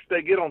likes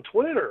they get on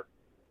Twitter.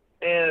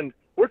 And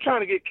we're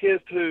trying to get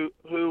kids who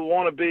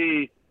want to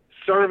be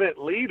servant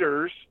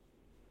leaders.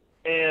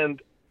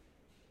 And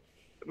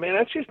man,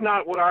 that's just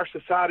not what our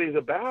society is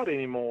about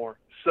anymore.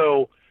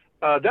 So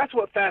that's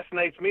what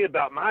fascinates me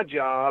about my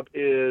job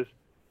is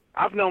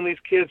I've known these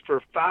kids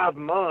for 5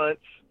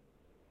 months,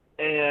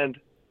 and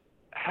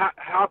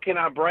how can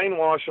I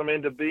brainwash them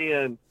into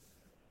being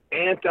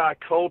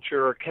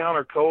anti-culture or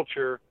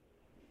counterculture?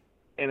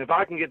 And if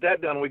I can get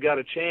that done, we got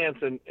a chance.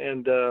 And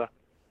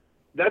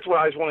that's what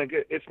I just want to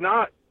get. It's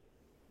not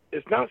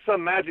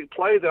some magic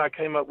play that I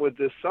came up with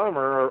this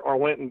summer or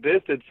went and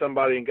visited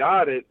somebody and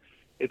got it.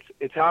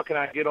 It's how can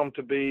I get them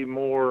to be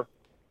more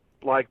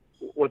like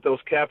what those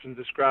captains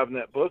described in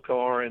that book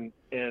are. And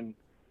man,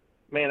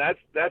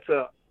 that's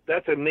a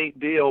neat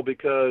deal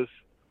because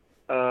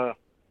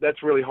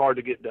that's really hard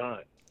to get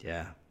done.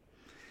 Yeah.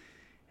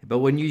 But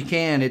when you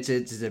can, it's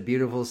a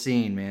beautiful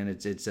scene, man.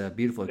 It's a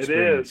beautiful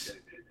experience. It is.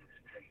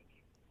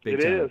 Big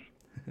it time.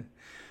 is.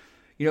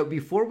 You know,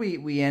 before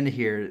we end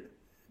here,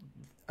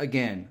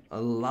 again,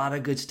 a lot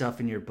of good stuff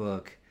in your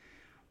book,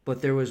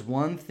 but there was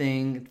one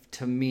thing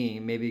to me,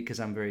 maybe because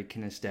I'm very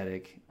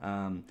kinesthetic,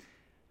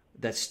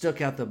 that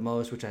stuck out the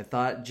most, which I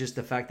thought just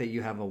the fact that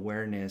you have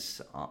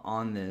awareness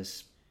on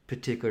this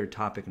particular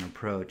topic and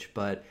approach.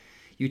 But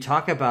you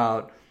talk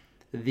about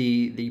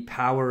the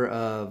power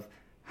of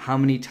how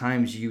many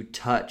times you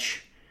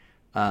touch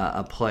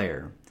a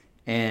player,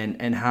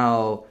 and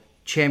how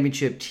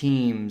championship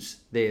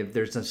teams,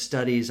 there's some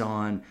studies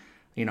on,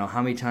 you know,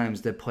 how many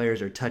times the players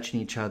are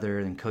touching each other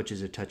and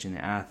coaches are touching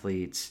the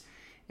athletes,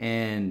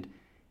 and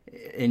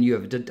you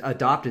have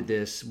adopted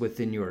this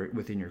within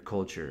your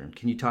culture.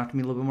 Can you talk to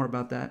me a little bit more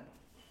about that?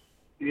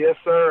 Yes,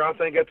 sir. I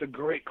think that's a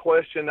great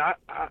question. I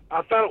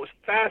thought it was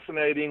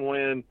fascinating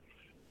when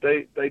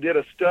they did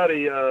a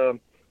study,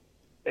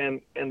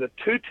 and the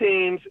two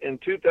teams in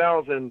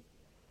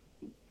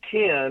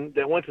 2010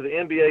 that went to the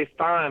NBA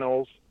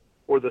Finals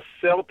were the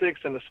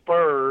Celtics and the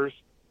Spurs,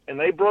 and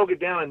they broke it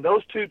down, and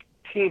those two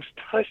teams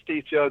touched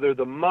each other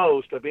the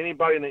most of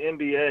anybody in the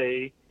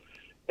NBA.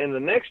 And the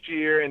next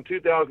year, in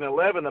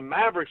 2011, the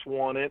Mavericks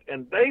won it,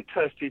 and they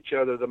touched each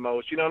other the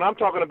most. You know, and I'm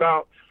talking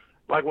about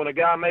like when a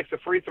guy makes a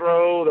free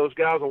throw, those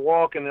guys will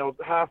walk and they'll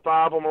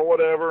high-five them or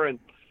whatever. And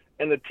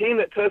the team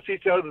that touched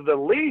each other the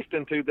least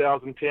in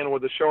 2010 were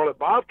the Charlotte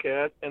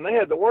Bobcats, and they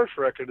had the worst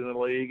record in the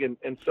league.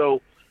 And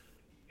so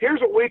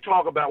here's what we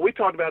talk about. We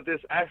talked about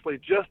this actually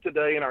just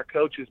today in our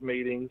coaches'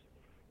 meetings,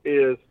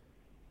 is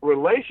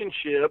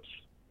relationships.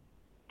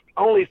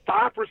 Only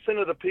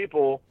 5% of the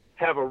people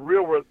have a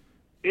real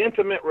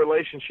intimate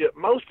relationship.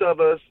 Most of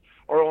us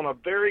are on a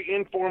very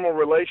informal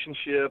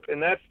relationship,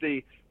 and that's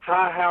the,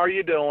 hi, how are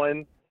you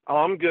doing? Oh,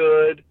 I'm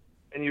good.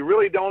 And you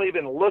really don't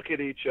even look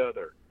at each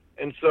other.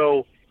 And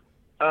so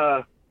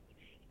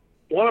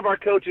one of our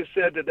coaches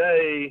said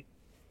today,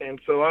 and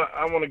so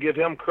I want to give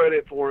him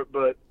credit for it,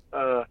 but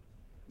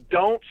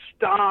don't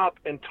stop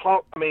and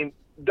talk. I mean,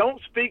 don't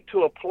speak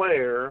to a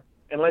player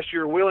unless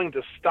you're willing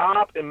to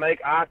stop and make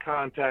eye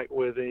contact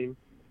with him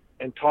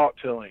and talk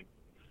to him.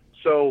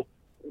 So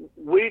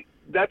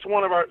that's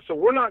one of our, so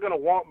we're not going to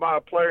walk by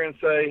a player and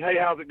say, hey,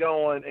 how's it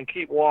going, and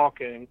keep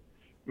walking.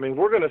 I mean,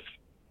 we're going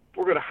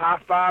to high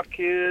five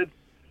kids.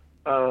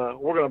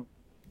 We're going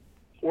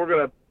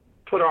to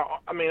put our,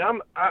 I mean,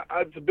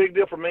 it's a big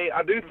deal for me.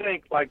 I do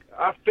think, like,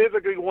 I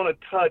physically want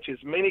to touch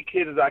as many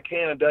kids as I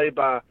can a day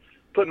by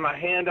putting my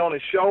hand on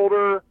his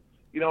shoulder,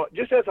 you know,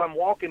 just as I'm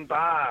walking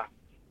by,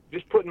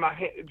 just putting my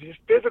hand, just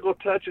physical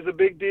touch is a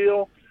big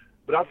deal.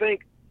 But I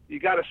think you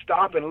got to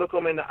stop and look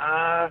them in the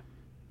eye,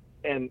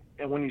 and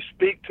when you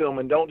speak to them,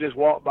 and don't just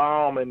walk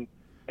by them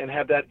and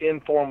have that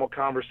informal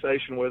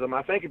conversation with them.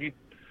 I think if you,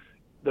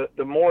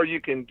 the more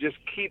you can just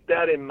keep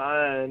that in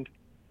mind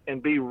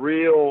and be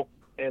real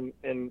and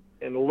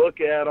look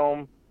at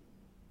them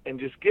and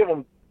just give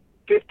them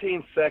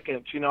 15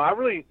 seconds. You know, I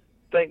really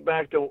think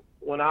back to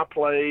when I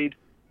played.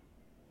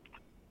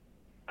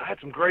 I had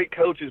some great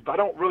coaches, but I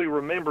don't really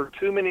remember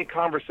too many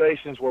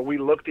conversations where we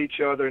looked each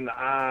other in the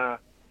eye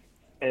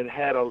and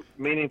had a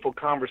meaningful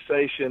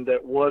conversation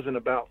that wasn't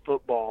about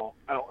football.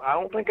 I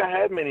don't think I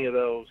had many of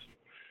those.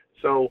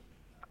 So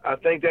I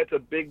think that's a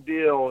big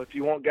deal. If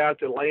you want guys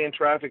to lay in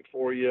traffic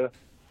for you,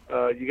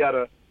 you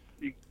gotta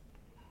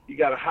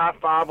high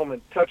five them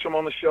and touch them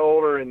on the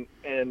shoulder,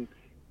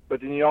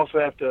 but then you also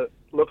have to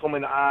look them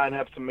in the eye and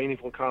have some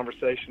meaningful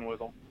conversation with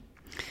them.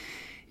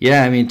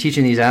 Yeah, I mean,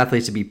 teaching these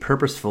athletes to be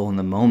purposeful in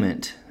the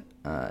moment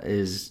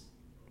is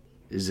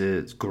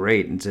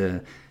great, and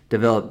to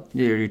develop,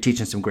 you're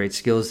teaching some great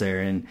skills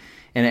there. And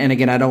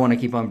again, I don't want to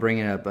keep on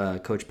bringing up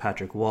Coach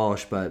Patrick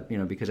Walsh, but you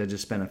know, because I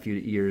just spent a few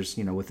years,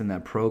 you know, within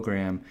that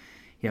program,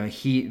 you know,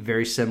 he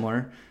very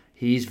similar.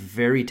 He's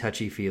very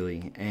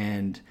touchy-feely,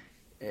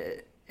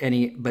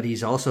 but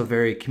he's also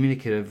very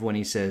communicative when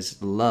he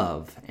says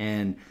love.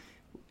 And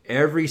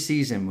every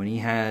season when he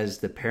has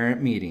the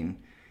parent meeting,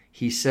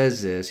 he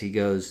says this. He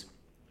goes,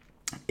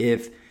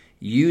 if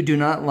you do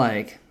not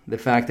like the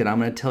fact that I'm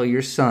going to tell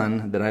your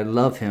son that I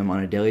love him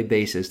on a daily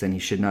basis, then he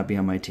should not be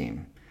on my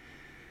team.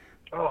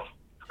 Oh,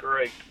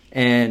 great.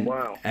 And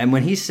wow. And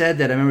when he said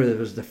that, I remember it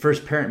was the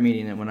first parent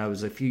meeting when I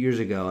was a few years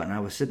ago, and I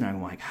was sitting there,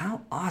 I'm like,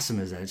 how awesome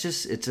is that?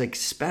 It's like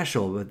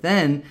special. But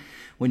then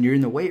when you're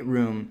in the weight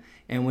room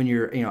and when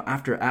you're,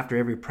 after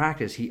every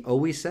practice, he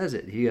always says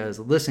it. He goes,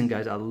 listen,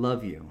 guys, I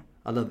love you.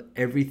 I love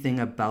everything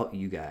about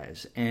you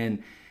guys.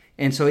 And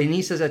so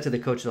he says that to the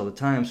coaches all the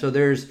time. So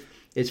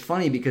it's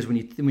funny because when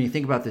you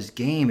think about this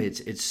game,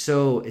 it's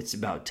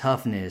about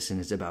toughness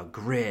and it's about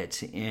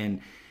grit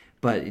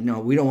but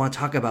we don't want to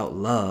talk about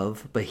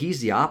love. But he's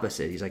the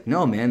opposite. He's like,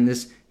 no, man,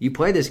 you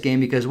play this game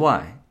because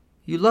why?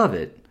 You love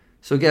it.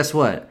 So guess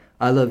what?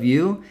 I love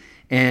you,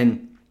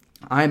 and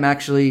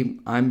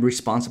I'm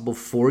responsible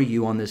for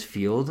you on this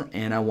field,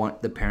 and I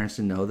want the parents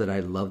to know that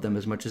I love them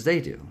as much as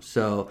they do.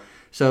 So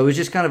it was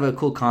just kind of a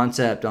cool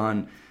concept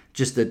on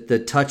just the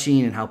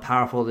touching and how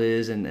powerful it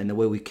is, and the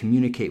way we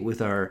communicate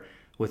with our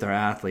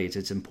athletes.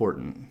 It's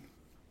important.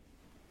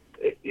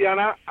 Yeah,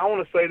 and I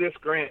want to say this,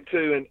 Grant,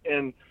 too,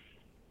 and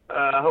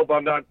I hope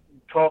I'm not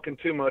talking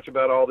too much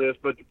about all this,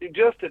 but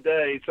just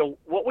today, so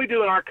what we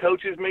do in our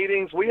coaches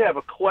meetings, we have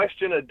a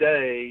question a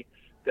day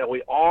that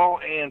we all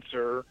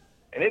answer,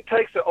 and it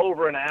takes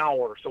over an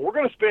hour. So we're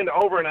going to spend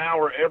over an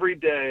hour every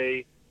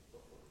day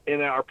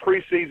in our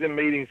preseason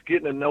meetings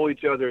getting to know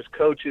each other as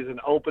coaches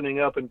and opening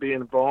up and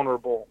being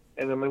vulnerable.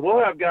 And I mean, we'll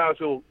have guys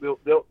who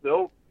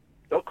they'll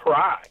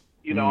cry,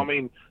 I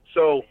mean,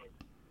 so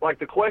like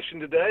the question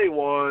today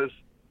was,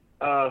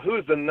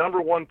 who's the number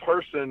one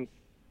person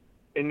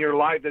in your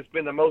life that's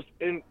been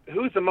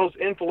who's the most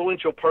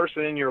influential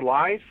person in your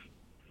life?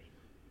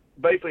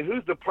 Basically,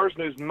 who's the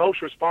person who's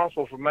most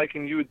responsible for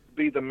making you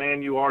be the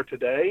man you are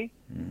today?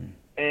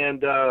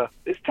 And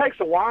this takes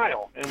a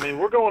while. I mean,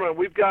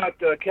 we've got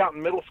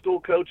counting middle school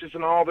coaches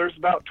and all, there's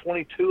about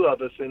 22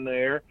 of us in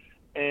there,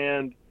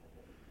 and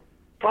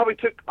probably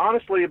took,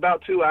 honestly,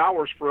 about 2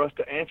 hours for us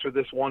to answer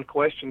this one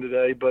question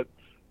today, but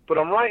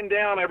I'm writing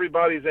down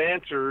everybody's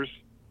answers,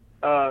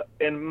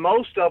 and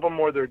most of them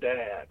were their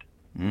dad.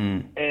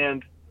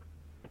 And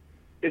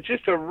it's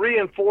just a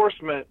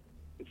reinforcement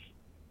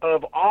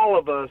of all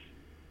of us.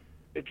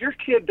 If your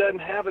kid doesn't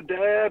have a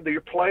dad,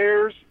 your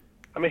players,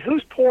 I mean,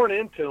 who's pouring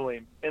into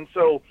him? And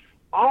so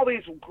all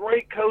these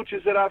great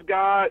coaches that I've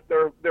got,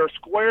 they're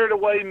squared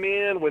away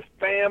men with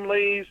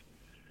families.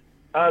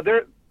 I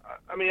didn't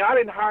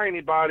hire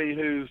anybody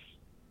who's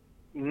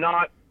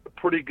not a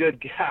pretty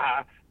good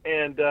guy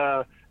and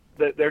that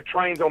they're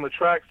trained on the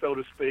track, so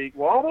to speak.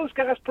 Well, all those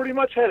guys pretty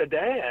much had a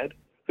dad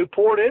who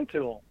poured into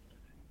them.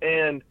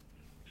 And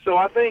so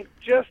I think,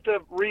 just to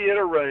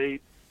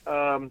reiterate,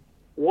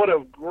 what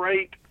a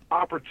great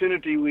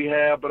opportunity we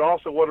have, but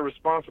also what a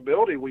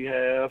responsibility we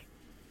have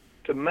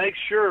to make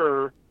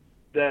sure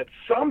that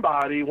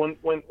somebody,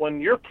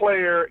 when your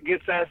player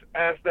gets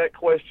asked that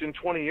question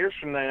 20 years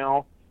from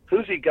now,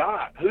 who's he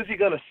got? Who's he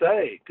going to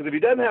say? Because if he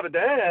doesn't have a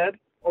dad,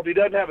 or if he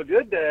doesn't have a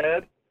good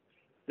dad,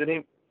 then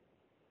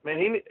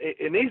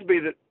it needs to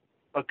be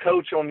a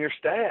coach on your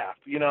staff,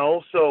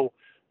 So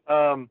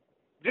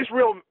just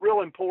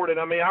real important.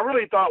 I mean, I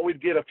really thought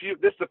we'd get a few.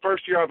 This is the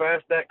first year I've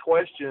asked that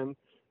question,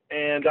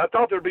 and I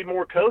thought there'd be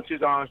more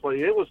coaches.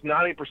 Honestly, it was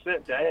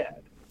 90%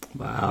 dad.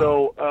 Wow.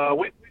 So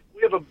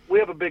we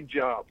have a big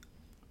job.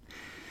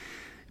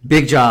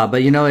 Big job,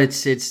 but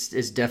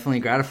it's definitely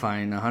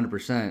gratifying,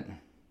 100%.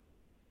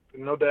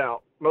 No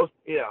doubt.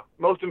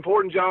 Most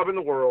important job in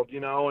the world,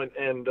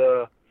 and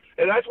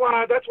that's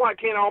why it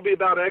can't all be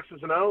about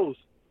X's and O's.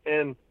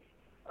 And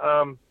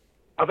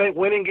I think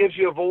winning gives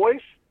you a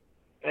voice,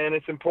 and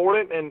it's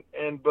important.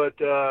 But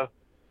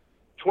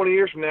 20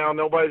 years from now,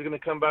 nobody's going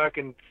to come back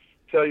and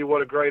tell you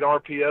what a great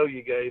RPO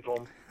you gave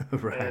them.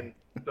 Right. And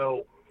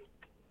it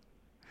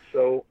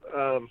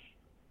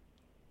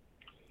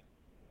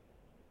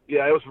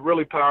was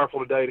really powerful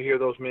today to hear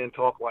those men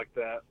talk like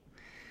that.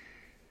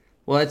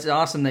 Well, it's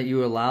awesome that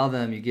you allow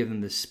them, you give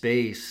them the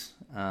space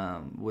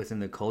within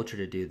the culture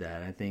to do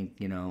that. I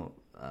think,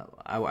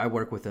 I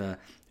work with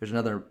there's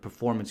another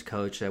performance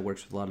coach that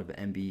works with a lot of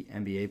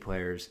NBA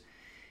players.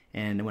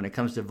 And when it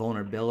comes to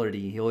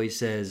vulnerability, he always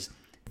says,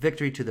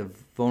 victory to the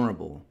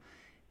vulnerable.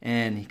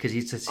 And because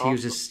he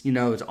was just,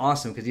 it's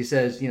awesome because he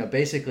says,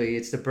 basically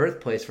it's the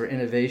birthplace for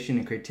innovation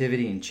and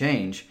creativity and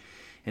change.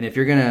 And if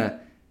you're going to,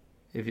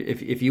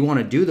 if you want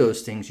to do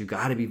those things, you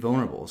got to be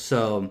vulnerable.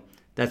 So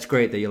that's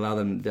great that you allow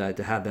them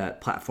to have that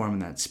platform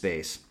and that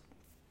space.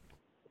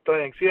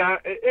 Thanks. Yeah,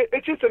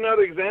 it's just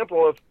another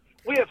example of,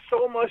 we have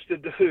so much to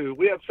do.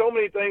 We have so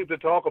many things to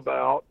talk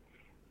about.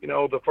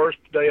 The first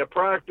day of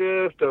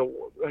practice,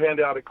 to hand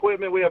out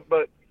equipment.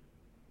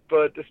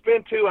 But to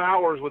spend 2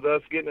 hours with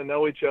us getting to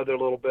know each other a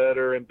little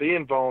better and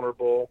being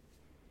vulnerable.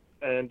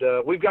 And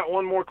we've got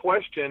one more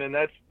question, and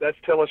that's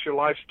tell us your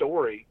life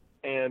story.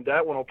 And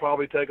that one will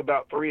probably take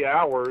about 3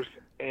 hours,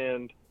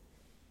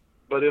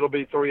 but it'll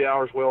be 3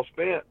 hours well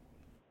spent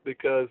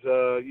because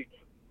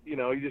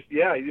you just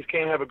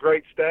can't have a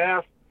great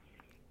staff,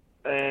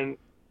 and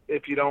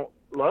if you don't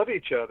love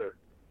each other,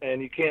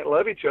 and you can't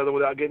love each other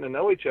without getting to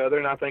know each other.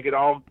 And I think it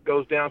all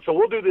goes down. So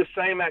we'll do this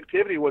same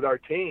activity with our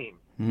team,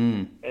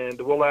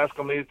 and we'll ask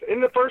them these.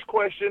 And the first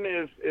question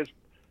is,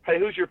 hey,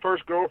 who's your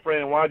first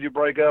girlfriend and why'd you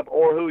break up?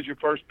 Or who's your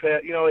first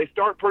pet? They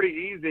start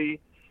pretty easy,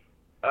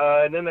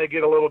 and then they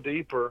get a little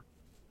deeper.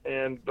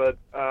 But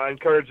I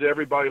encourage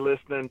everybody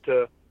listening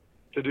to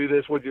do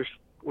this with your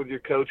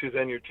coaches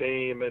and your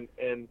team, and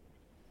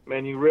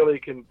man, you really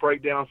can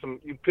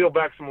you peel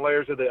back some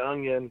layers of the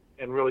onion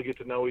and really get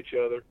to know each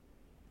other.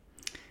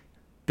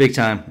 Big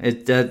time.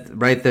 That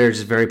right there is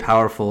just very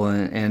powerful,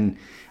 and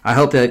I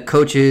hope that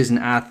coaches and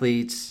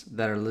athletes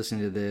that are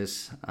listening to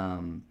this,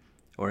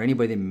 or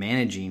anybody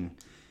managing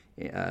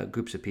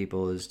groups of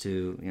people, is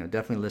to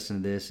definitely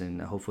listen to this,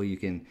 and hopefully you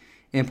can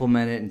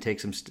implement it and take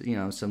some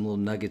some little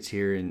nuggets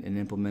here and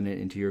implement it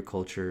into your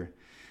culture.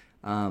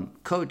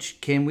 Coach,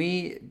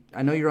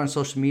 I know you're on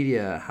social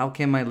media. How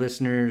can my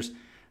listeners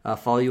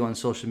follow you on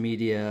social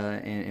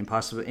media and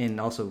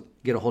also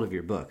get a hold of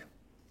your book?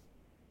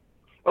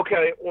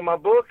 Okay, well, my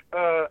book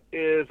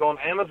is on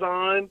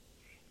Amazon.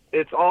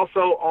 It's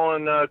also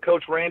on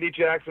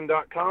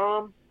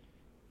CoachRandyJackson.com.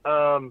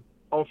 On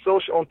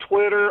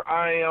Twitter,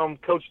 I am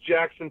Coach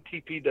Jackson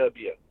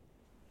TPW.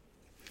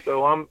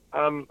 So I'm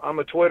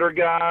a Twitter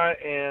guy,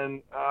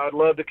 and I'd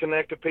love to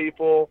connect to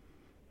people.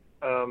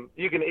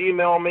 You can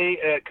email me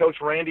at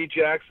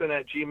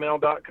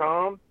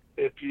CoachRandyJackson@gmail.com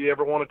if you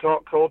ever want to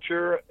talk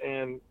culture,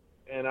 and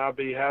I'll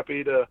be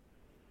happy to.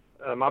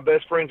 My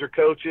best friends are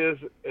coaches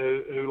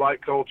who like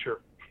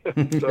culture,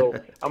 so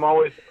I'm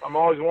always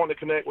wanting to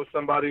connect with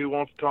somebody who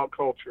wants to talk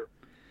culture.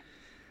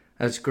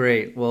 That's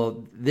great.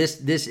 Well,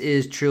 this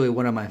is truly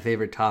one of my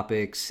favorite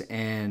topics,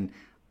 and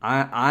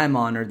I'm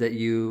honored that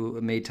you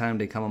made time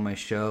to come on my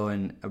show,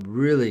 and I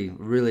really,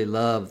 really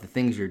love the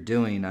things you're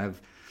doing. I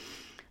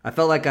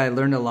felt like I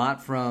learned a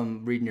lot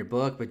from reading your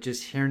book, but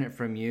just hearing it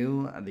from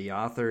you, the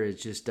author, is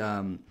just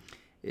I'm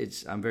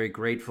very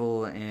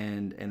grateful,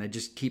 and I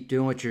just keep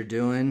doing what you're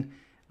doing.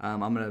 I'm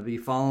going to be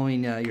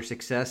following your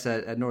success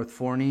at North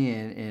Forney,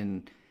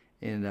 and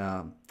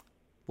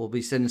we'll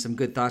be sending some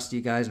good thoughts to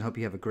you guys, and hope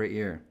you have a great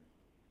year.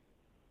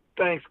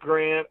 Thanks,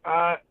 Grant.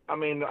 I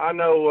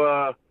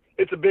know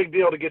it's a big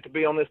deal to get to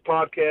be on this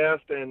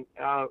podcast, and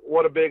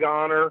what a big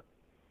honor.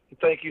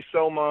 Thank you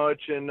so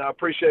much, and I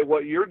appreciate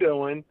what you're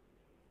doing,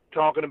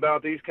 talking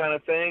about these kind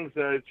of things.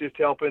 It's just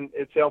helping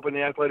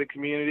the athletic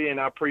community, and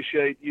I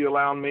appreciate you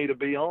allowing me to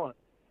be on.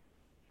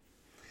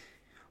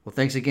 Well,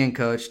 thanks again,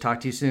 Coach. Talk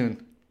to you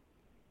soon.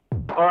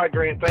 All right,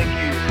 Grant. Thank you.